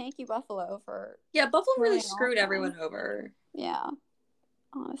 Thank you, Buffalo, for Buffalo really screwed everyone over. Yeah,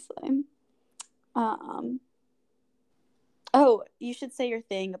 honestly. Oh, you should say your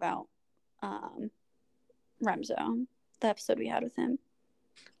thing about Remzo, the episode we had with him.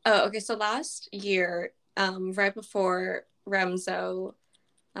 Oh, okay. So last year, right before Remzo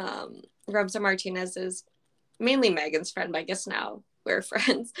Martinez is mainly Megan's friend, but I guess now we're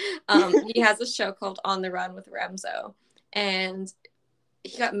friends. He has a show called On the Run with Remzo, and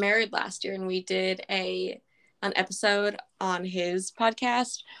he got married last year, and we did an episode on his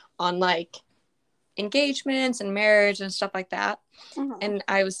podcast on like engagements and marriage and stuff like that. And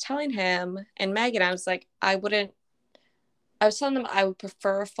I was telling him and Megan, I was like, I was telling them I would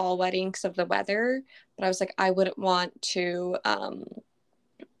prefer fall weddings of the weather, but I was like, I wouldn't want to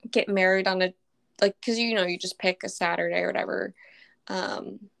get married on a, like, because you just pick a Saturday or whatever.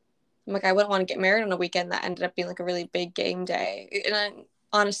 I'm like, I wouldn't want to get married on a weekend that ended up being like a really big game day. And then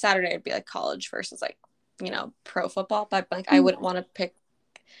on a Saturday, it'd be like college versus like, pro football. But like, I wouldn't want to pick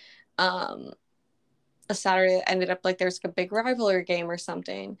a Saturday that ended up like there's like a big rivalry game or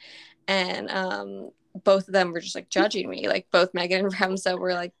something. And both of them were just like judging me. Like both Megan and Remzo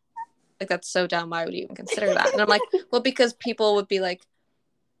were like that's so dumb. Why would you even consider that? And I'm like, well, because people would be like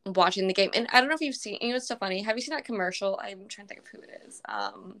watching the game. And I don't know if you've seen, it's so funny. Have you seen that commercial? I'm trying to think of who it is.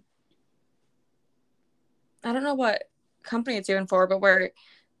 I don't know what company it's even for, but where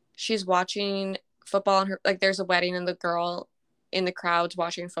she's watching football on her, like there's a wedding and the girl in the crowd's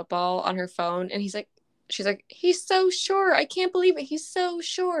watching football on her phone. And she's like, he's so short. I can't believe it. He's so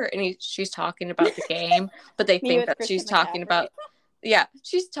short. And she's talking about the game, but they think that she's talking about,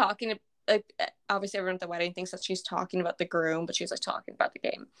 she's talking, like, obviously everyone at the wedding thinks that she's talking about the groom, but she's like talking about the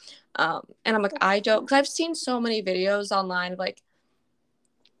game. And I'm like, I don't, because I've seen so many videos online of like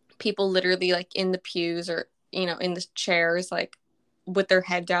people literally like in the pews or, in the chairs, like with their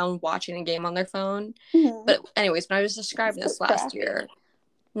head down watching a game on their phone. But anyways, when I was describing this last year,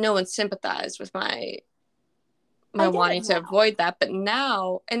 no one sympathized with my wanting to avoid that. But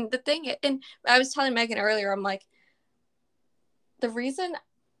now, and the thing, and I was telling Megan earlier, I'm like, the reason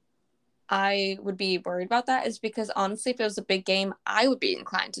I would be worried about that is because honestly, if it was a big game, I would be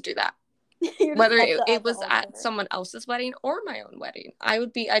inclined to do that. Whether it was at someone else's wedding or my own wedding, I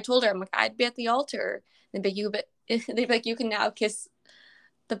told her, I'm like, I'd be at the altar. They'd be like, you can now kiss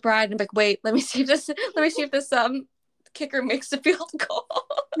the bride. And I'm like, wait, let me see if this kicker makes a field goal.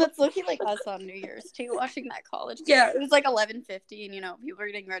 That's looking like us on New Year's too, watching that college game. Yeah, it was like 11:50, and people are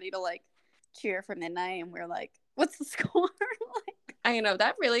getting ready to like cheer for midnight, and we're like, what's the score? Like, I know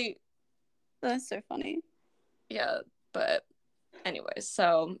that really. That's so funny. Yeah, but anyways,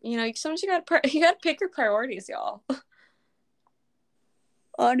 so sometimes you gotta pick your priorities, y'all.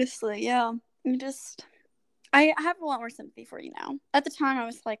 Honestly, yeah. I have a lot more sympathy for you now. At the time, I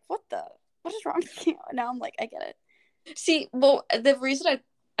was like, what is wrong with you? And now I'm like, I get it. See, well, the reason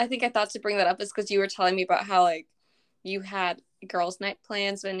I think I thought to bring that up is because you were telling me about how, like, you had girls' night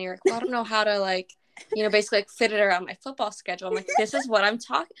plans, and you're like, well, I don't know how to, like, basically, like, fit it around my football schedule. I'm like, this is what I'm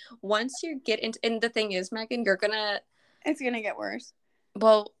talking. Once you get into, and the thing is, Megan, it's gonna get worse.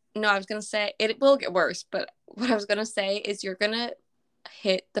 Well, no, I was gonna say it will get worse, but what I was gonna say is you're gonna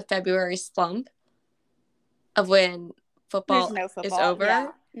hit the February slump of when football There's no is football. over.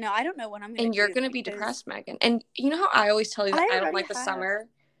 Yeah. No, I don't know what I'm gonna and you're do gonna be depressed, Megan. And you know how I always tell you that I don't like the summer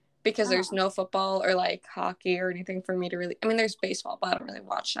because there's no football or like hockey or anything for me to really. I mean, there's baseball, but I don't really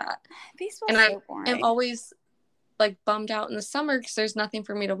watch that. Baseball's so boring. I'm always like bummed out in the summer because there's nothing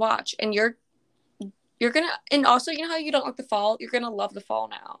for me to watch. And you're gonna, and also, you know how you don't like the fall? You're gonna love the fall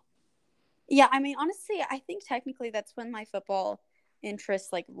now. Yeah, I mean, honestly, I think technically that's when my football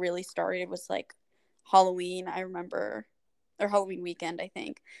interest like really started, was like Halloween, I remember, or Halloween weekend, I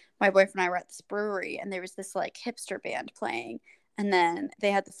think. My boyfriend and I were at this brewery, and there was this like hipster band playing, and then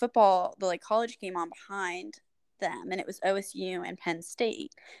they had the like college game on behind them, and it was OSU and Penn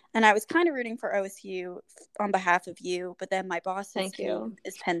State. And I was kind of rooting for OSU on behalf of you, but then my boss's team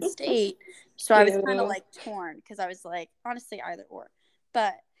is Penn State, so I was kind of like torn because I was like, honestly, either or.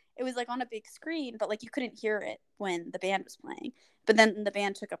 But it was like on a big screen, but like you couldn't hear it when the band was playing. But then the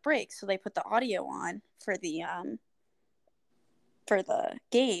band took a break, so they put the audio on for the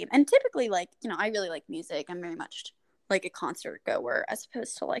game. And typically, like, I really like music. I'm very much like a concert goer as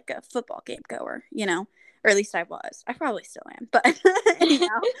opposed to like a football game goer, or at least I was. I probably still am, but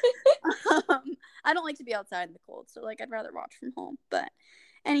anyhow, I don't like to be outside in the cold, so like I'd rather watch from home. But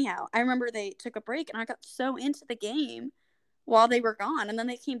anyhow, I remember they took a break, and I got so into the game while they were gone, and then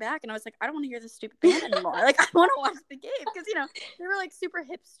they came back, and I was like, I don't want to hear this stupid band anymore. Like, I want to watch the game because they were like super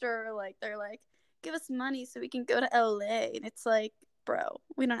hipster. Like, they're like, give us money so we can go to LA, and it's like, bro,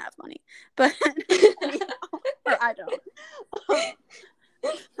 we don't have money, but or I don't.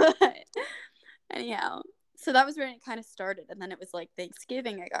 But anyhow, so that was when it kind of started, and then it was like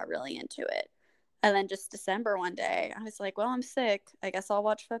Thanksgiving, I got really into it, and then just December one day, I was like, well, I'm sick. I guess I'll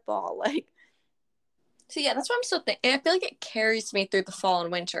watch football. Like. So yeah, that's what I'm still thinking. I feel like it carries me through the fall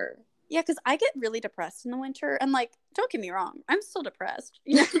and winter. Yeah, because I get really depressed in the winter, and like, don't get me wrong, I'm still depressed.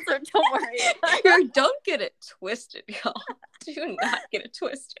 So don't worry. Don't get it twisted, y'all. Do not get it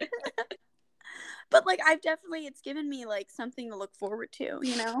twisted. But like, it's given me like something to look forward to,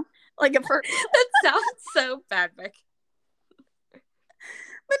 like a That sounds so bad, Beck. But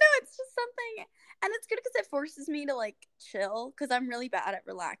no, it's just something, and it's good because it forces me to like chill, because I'm really bad at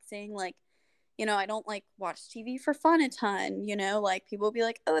relaxing. Like, I don't like watch TV for fun a ton, like people will be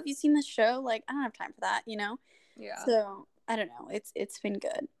like, oh, have you seen this show? Like, I don't have time for that, Yeah. So I don't know. It's been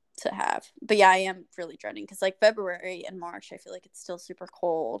good to have. But yeah, I am really dreading because like February and March, I feel like it's still super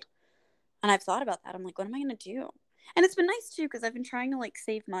cold. And I've thought about that. I'm like, what am I going to do? And it's been nice too, because I've been trying to like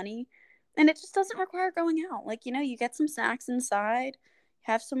save money, and it just doesn't require going out. Like, you get some snacks inside,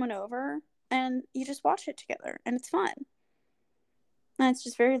 have someone over, and you just watch it together, and it's fun. And it's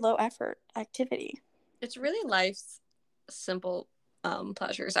just very low effort activity. It's really life's simple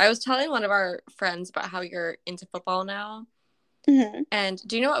pleasures. I was telling one of our friends about how you're into football now. Mm-hmm. And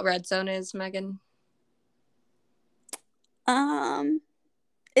do you know what Red Zone is, Megan?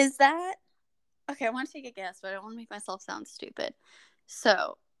 Is that... Okay, I want to take a guess, but I don't want to make myself sound stupid.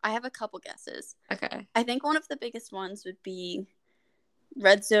 So, I have a couple guesses. Okay. I think one of the biggest ones would be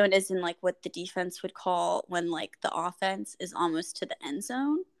red zone is in like what the defense would call when like the offense is almost to the end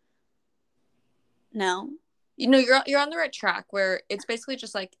zone. No? You're on the right track, where it's basically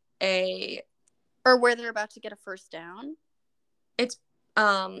just like or where they're about to get a first down. It's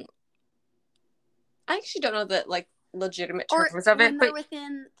I actually don't know the like legitimate terms of it, but they're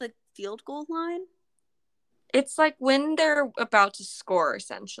within the field goal line. It's like when they're about to score,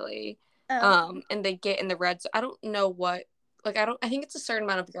 essentially. And they get in the red zone. I don't know what, like, I think it's a certain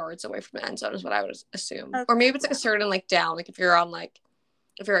amount of yards away from the end zone is what I would assume. Okay, or maybe it's like a certain like down, like if you're like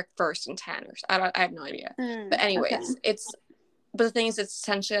 1st and 10 or I have no idea. But anyways, okay. But the thing is, it's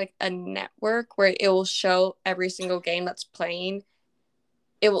essentially like a network where it will show every single game that's playing.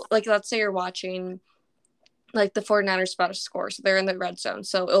 It will, like, let's say you're watching like the 49ers about to score, so they're in the red zone,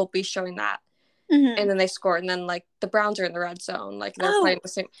 so it'll be showing that. Mm-hmm. And then they score, and then like the Browns are in the red zone, like they're playing the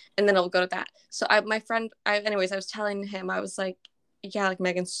same, and then it'll go to that. So I was telling him, I was like, yeah, like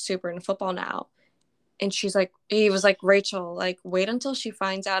Megan's super into football now, and he was like, Rachel, like wait until she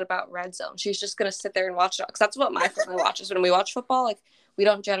finds out about red zone. She's just gonna sit there and watch it, because that's what my family watches when we watch football. Like we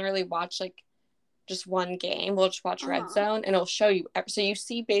don't generally watch like just one game. We'll just watch Red Uh-huh. Zone, and it'll show you. So you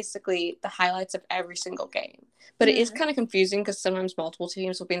see basically the highlights of every single game. But it is kind of confusing because sometimes multiple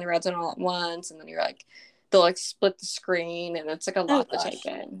teams will be in the red zone all at once, and then you're like, they'll like split the screen, and it's like a lot to take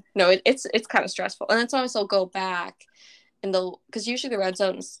in. No, it's kind of stressful, and then sometimes they'll go back, and because usually the red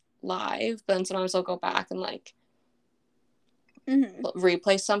zone's live, but then sometimes they'll go back and like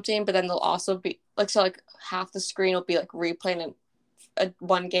replay something, but then they'll also be like, so like half the screen will be like replaying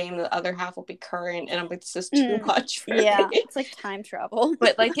one game, the other half will be current, and I'm like, this is too much for me. It's like time travel.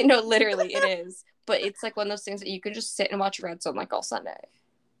 But like, you know, literally it is. But it's like one of those things that you can just sit and watch Red Zone like all Sunday.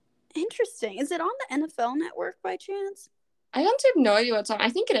 Interesting. Is it on the NFL Network by chance? I honestly have no idea what's on. I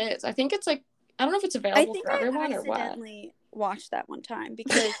think it is. I think it's like, I don't know if it's available for everyone or what. I accidentally watched that one time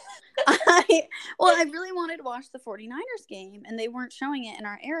because I really wanted to watch the 49ers game, and they weren't showing it in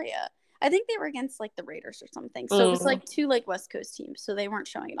our area. I think they were against like the Raiders or something. So it was like two like West Coast teams, so they weren't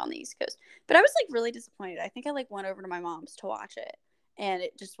showing it on the East Coast. But I was like really disappointed. I think I like went over to my mom's to watch it, and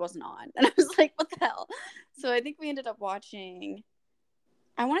it just wasn't on. And I was like, what the hell? So I think we ended up watching,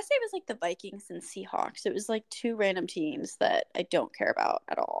 I want to say it was like the Vikings and Seahawks. It was like two random teams that I don't care about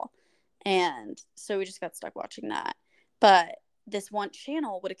at all. And so we just got stuck watching that. But this one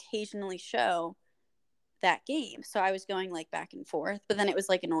channel would occasionally show that game. So I was going like back and forth, but then it was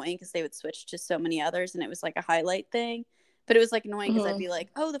like annoying because they would switch to so many others, and it was like a highlight thing. But it was like annoying because I'd be like,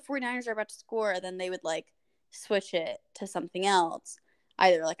 oh, the 49ers are about to score. And then they would like switch it to something else,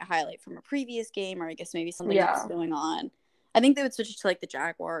 either like a highlight from a previous game, or I guess maybe something else going on. I think they would switch it to like the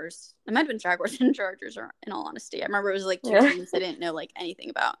Jaguars. It might have been Jaguars and Chargers, or in all honesty. I remember it was like two teams I didn't know like anything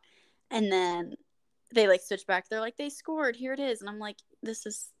about. And then they like switched back. They're like, they scored. Here it is. And I'm like, this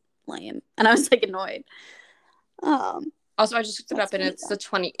is lame. And I was like annoyed. Also, I just looked it up, and it's the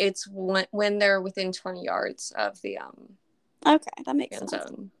 20. It's when they're within 20 yards of the Okay, that makes sense.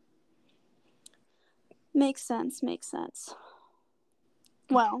 Zone. Makes sense.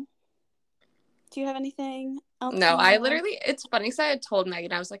 Well, do you have anything else? No, I literally, it's funny because I had told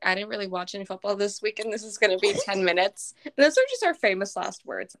Megan, I was like, I didn't really watch any football this weekend. This is going to be 10 minutes. And those are just our famous last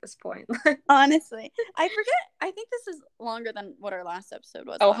words at this point. Honestly, I forget. I think this is longer than what our last episode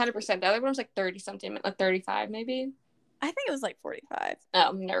was. Oh, 100%. The other one was like 30 something, like 35 maybe. I think it was like 45.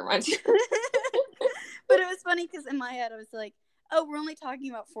 Oh, never mind. But it was funny because in my head I was like, oh, we're only talking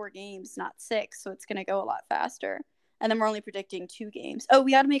about 4 games, not 6, so it's going to go a lot faster. And then we're only predicting 2 games. Oh,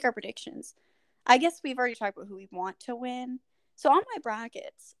 we got to make our predictions. I guess we've already talked about who we want to win. So on my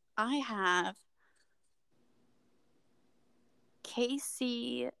brackets, I have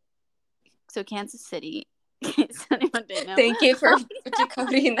KC, so Kansas City. Anyone didn't know. Thank you for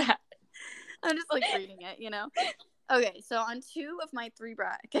decoding that. I'm just like reading it, you know. Okay, so on 2 of my 3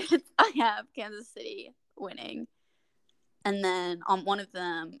 brackets, I have Kansas City winning. And then on one of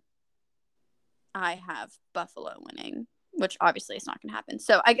them, I have Buffalo winning, which obviously is not going to happen.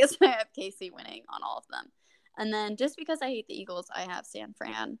 So I guess I have KC winning on all of them. And then just because I hate the Eagles, I have San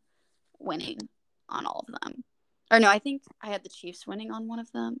Fran winning on all of them. Or no, I think I had the Chiefs winning on one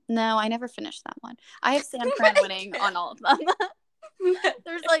of them. No, I never finished that one. I have San Fran winning on all of them.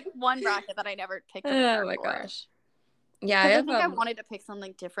 There's like one bracket that I never picked. Oh my gosh. Yeah, I think I wanted to pick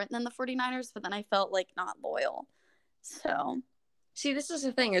something different than the 49ers, but then I felt like not loyal. So, see, this is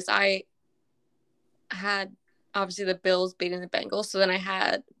the thing, is I had obviously the Bills beating the Bengals, so then I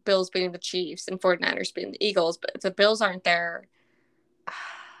had Bills beating the Chiefs and 49ers beating the Eagles, but if the Bills aren't there,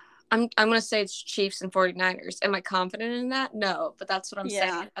 I'm going to say it's Chiefs and 49ers. Am I confident in that? No, but that's what I'm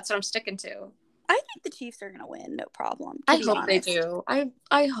saying. That's what I'm sticking to. I think the Chiefs are going to win, no problem. I hope they do.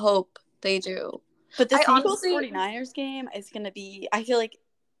 I hope they do. But the Eagles 49ers game is going to be, I feel like,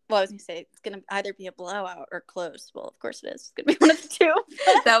 well, I was going to say, it's going to either be a blowout or close. Well, of course it is. It's going to be one of the two.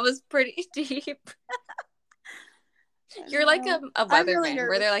 That was pretty deep. You're like a weatherman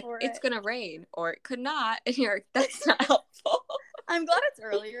where they're like, it's going to rain or it could not. And you're like, that's not helpful. I'm glad it's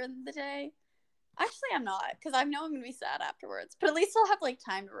earlier in the day. Actually, I'm not, because I know I'm going to be sad afterwards. But at least I'll have like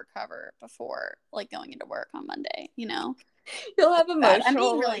time to recover before like going into work on Monday, you know? You'll have emotional. I'm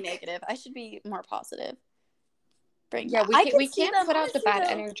being really negative. I should be more positive. We can't put out the bad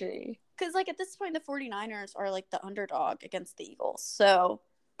energy. Because like at this point, the 49ers are like the underdog against the Eagles. So,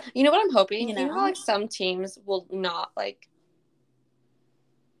 you know what I'm hoping? You know how like some teams will not like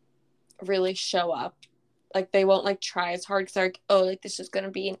really show up. Like they won't like try as hard because they're like, oh, like this is going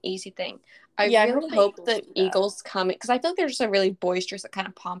to be an easy thing. I really hope the Eagles come in, because I feel like they're just a really boisterous, like, kind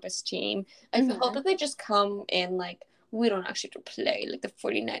of pompous team. I hope that they just come in like, we don't actually have to play like the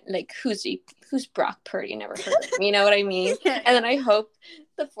 49, like who's Brock Purdy, never heard of him, you know what I mean? And then I hope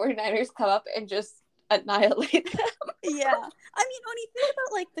the 49ers come up and just annihilate them. Yeah. I mean, when you think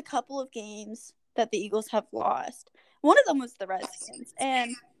about like the couple of games that the Eagles have lost. One of them was the Redskins,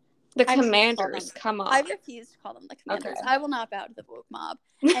 and the Commanders. Come on. I refuse to call them the Commanders. Okay. I will not bow to the woke mob.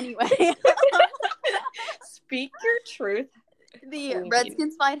 Anyway. Speak your truth. The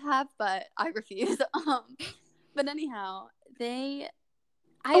Redskins might have, but I refuse. But anyhow, the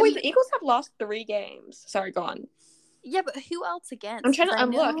Eagles have lost 3 games. Sorry, go on. Yeah, but who else against? I'm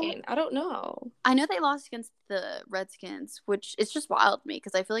looking. I don't know. I know they lost against the Redskins, which is just wild to me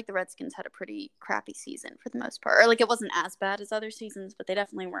because I feel like the Redskins had a pretty crappy season for the most part. Or like it wasn't as bad as other seasons, but they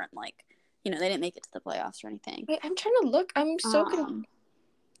definitely weren't like, they didn't make it to the playoffs or anything. Wait, I'm trying to look. I'm so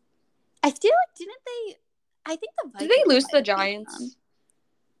I feel like I think the Vikings did they lose to the Giants?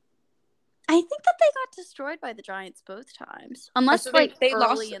 I think that they got destroyed by the Giants both times. Unless they early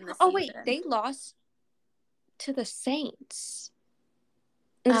lost in the season. Oh wait, they lost to the Saints.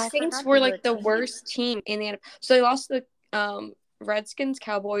 And the Saints were like the worst team in the NFL. So they lost to the Redskins,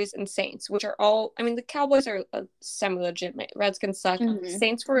 Cowboys, and Saints, which are all. I mean, the Cowboys are semi-legitimate. Redskins suck. Mm-hmm.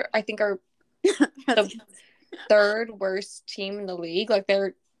 Saints are the 3rd worst team in the league. Like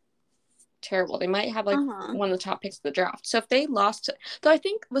they're terrible. They might have one of the top picks of the draft. So if they lost, though, I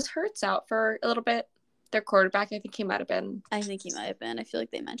think was Hurts out for a little bit. Their quarterback, I think he might have been. I feel like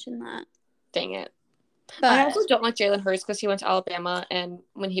they mentioned that. Dang it. But I also don't like Jalen Hurts because he went to Alabama, and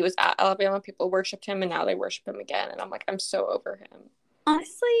when he was at Alabama, people worshipped him, and now they worship him again. And I'm like, I'm so over him.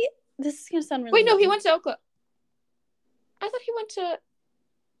 Honestly, this is gonna sound really. Wait, no, he went to Oklahoma. I thought he went to.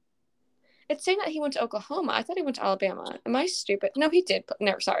 It's saying that he went to Oklahoma. I thought he went to Alabama. Am I stupid? No, he did.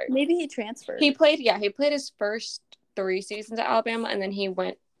 No, sorry. Maybe he transferred. He played his first 3 seasons at Alabama, and then he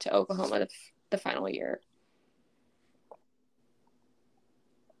went to Oklahoma the final year.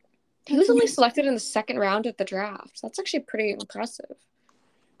 He was only selected in the 2nd round of the draft. That's actually pretty impressive.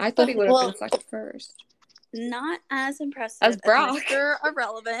 I thought he would have been selected first. Not as impressive as Brock. Mr.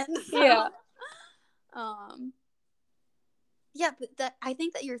 Irrelevant. Yeah. Yeah, but I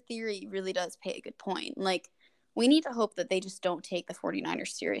think that your theory really does pay a good point. Like, we need to hope that they just don't take the 49ers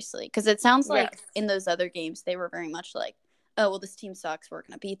seriously. Because it sounds like in those other games, they were very much like, oh, well, this team sucks. We're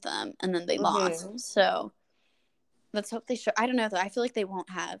going to beat them. And then they lost. So let's hope they show. I don't know, though. I feel like they won't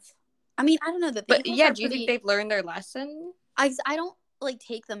have. I mean, I don't know that. But yeah, do you think they've learned their lesson? I don't like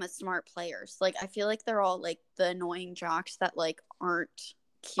take them as smart players. Like, I feel like they're all like the annoying jocks that like aren't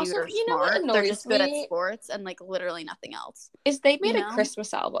cute or smart. They're just good at sports and like literally nothing else. Is they made a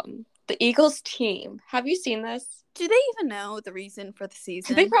Christmas album. The Eagles team. Have you seen this? Do they even know the reason for the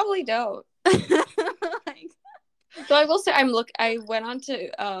season? They probably don't. So I will say I went on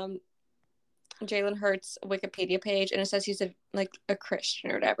to Jalen Hurts' Wikipedia page, and it says he's a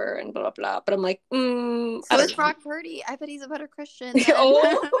Christian or whatever, and blah blah blah. But I'm like, so is Brock Purdy. I bet he's a better Christian.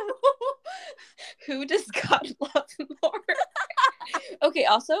 Who does God love more? Okay.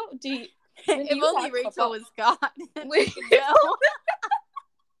 Also, if only Rachel football? Was God.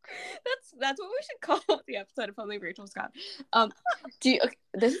 That's what we should call the episode. If only Rachel was God.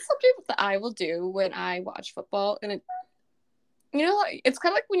 This is something that I will do when I watch football, and it's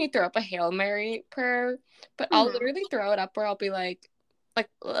kind of like when you throw up a Hail Mary prayer, but I'll literally throw it up where I'll be like,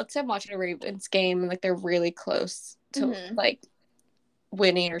 let's say I'm watching a Ravens game and like they're really close to like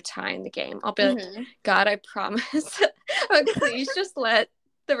winning or tying the game. I'll be like, God, I promise, please just let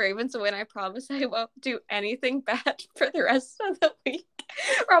the Ravens win. I promise I won't do anything bad for the rest of the week.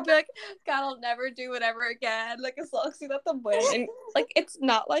 Or I'll be like, God, I'll never do whatever again. Like, as long as you let them win. And like, it's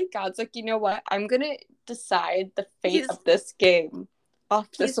not like God's like, you know what? I'm gonna decide the fate of this game off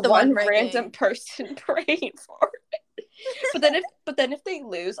this one random person praying for it. But then if they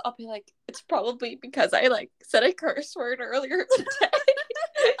lose, I'll be like, it's probably because I like said a curse word earlier today.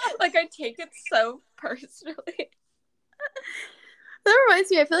 Like, I take it so personally. That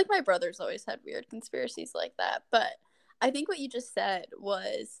reminds me, I feel like my brother's always had weird conspiracies like that, but I think what you just said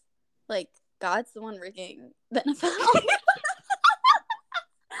was, like, God's the one rigging the NFL.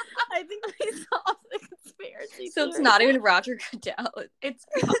 I think we solved the conspiracy. So it's not even Roger Goodell. It's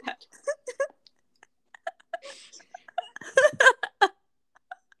God.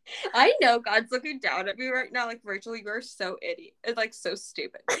 I know God's looking down at me right now. Like, Rachel, you are so idiot. It's like so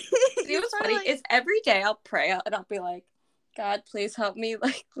stupid. You know what's funny is every day I'll pray and I'll be like, God, please help me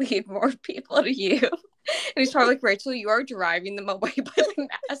like lead more people to you. And he's probably like, Rachel, you are driving them away by the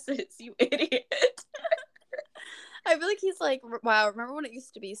masses, you idiot. I feel like he's like, wow, remember when it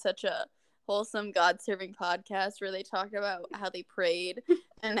used to be such a wholesome God-serving podcast where they talked about how they prayed,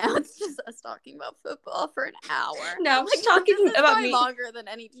 and now it's just us talking about football for an hour. No, like talking about me longer than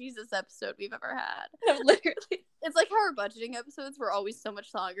any Jesus episode we've ever had. No, literally. It's like how our budgeting episodes were always so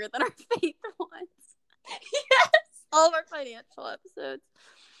much longer than our faith ones. Yes. All of our financial episodes.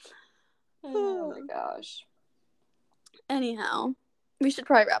 Oh my gosh. Anyhow, we should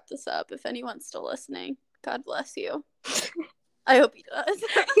probably wrap this up if anyone's still listening. God bless you. I hope he does.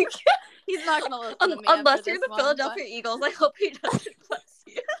 He's not going to listen to me unless you're the Philadelphia Eagles. I hope he doesn't bless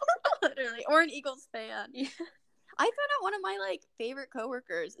you. Literally. Or an Eagles fan. Yeah. I found out one of my like favorite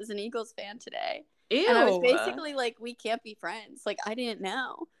coworkers is an Eagles fan today. Ew. And I was basically like, we can't be friends. Like, I didn't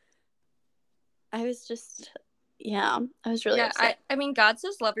know. I was just, I was really upset. I mean, God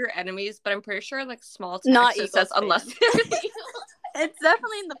says love your enemies, but I'm pretty sure like small text Not it Eagles says fans. unless they're the Eagles. It's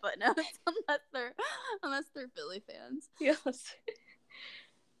definitely in the footnotes unless they're Philly fans. Yes.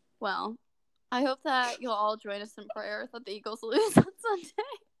 Well, I hope that you'll all join us in prayer that the Eagles lose on Sunday.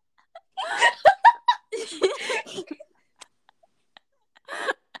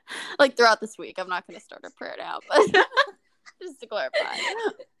 Like throughout this week, I'm not going to start a prayer now, but just to clarify,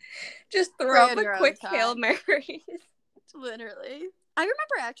 just throw up a quick Hail Mary. Literally, I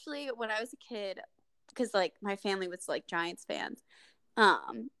remember actually when I was a kid, because like my family was like Giants fans,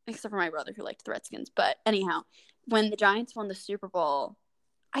 except for my brother who liked the Redskins. But anyhow, when the Giants won the Super Bowl,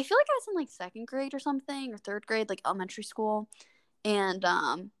 I feel like I was in like second grade or something, or third grade, like elementary school, and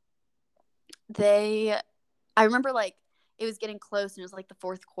I remember like it was getting close and it was like the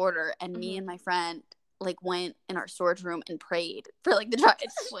fourth quarter, and me and my friend like went in our storage room and prayed for like the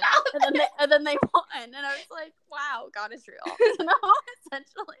Giants to win, and then they won, and I was like, wow, God is real, you know,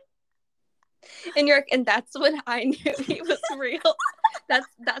 essentially. And you're like, and that's when I knew he was real.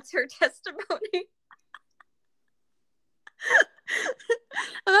 That's her testimony.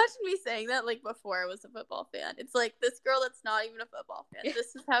 Imagine me saying that like before I was a football fan. It's like this girl that's not even a football fan.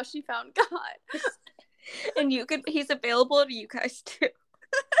 This is how she found God. And he's available to you guys too.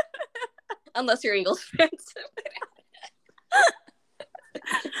 Unless you're Eagles fans.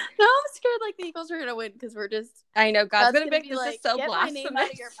 No, I'm scared like the Eagles are gonna win because we're just. I know God's gonna make this like, is so get blasphemous. my name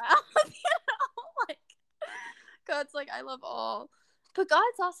out of your mouth. You know? Like, God's like, I love all, but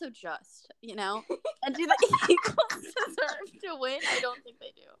God's also just, you know. And do the Eagles deserve to win? I don't think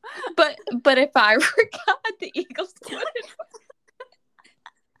they do. But if I were God, the Eagles would.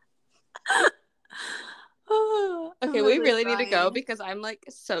 Okay, we really need to go because I'm like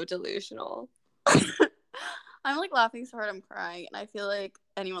so delusional. I'm like laughing so hard I'm crying, and I feel like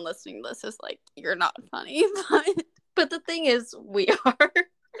anyone listening to this is like, you're not funny, but the thing is, we are.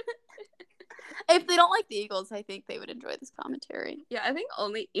 If they don't like the Eagles, I think they would enjoy this commentary. Yeah, I think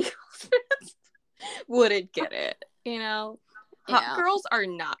only Eagles fans wouldn't get it, you know. Hot girls are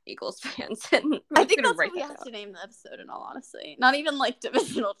not Eagles fans. And I think that's what we have to name the episode, in all honesty. Not even like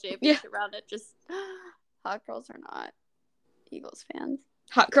divisional championship around it, just hot girls are not Eagles fans.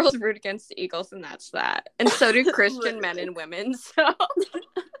 Hot girls root against the Eagles, and that's that. And so do Christian men and women, so.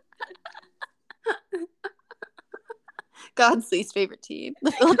 God's least favorite team,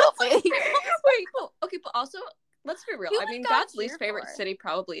 the Philadelphia Eagles. Wait, okay, but also, let's be real. I mean, God's least favorite city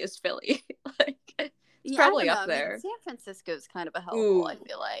probably is Philly. Like, it's probably up there. I mean, San Francisco is kind of a hellhole, I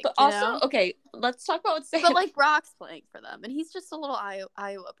feel like. But also, okay, let's talk about San. But like Brock's playing for them, and he's just a little Iowa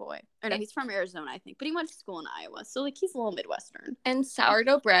boy. Or no, he's from Arizona, I think, but he went to school in Iowa, so like he's a little Midwestern. And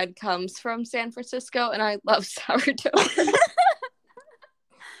sourdough bread comes from San Francisco, and I love sourdough bread.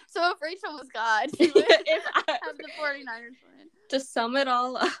 So if Rachel was God, she would have the 49ers win. To sum it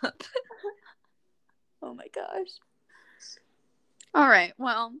all up. Oh my gosh. All right,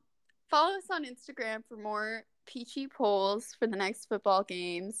 well, follow us on Instagram for more peachy polls for the next football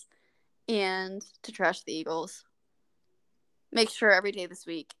games and to trash the Eagles. Make sure every day this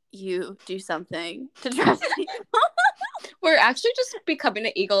week you do something to trash the Eagles. We're actually just becoming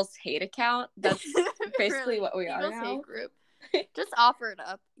an Eagles hate account. That's basically really, what we Eagles are now. Hate group. Just offer it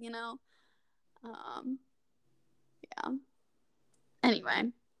up, you know. Yeah.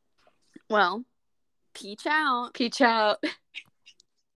 Anyway, well, peach out. Peach out.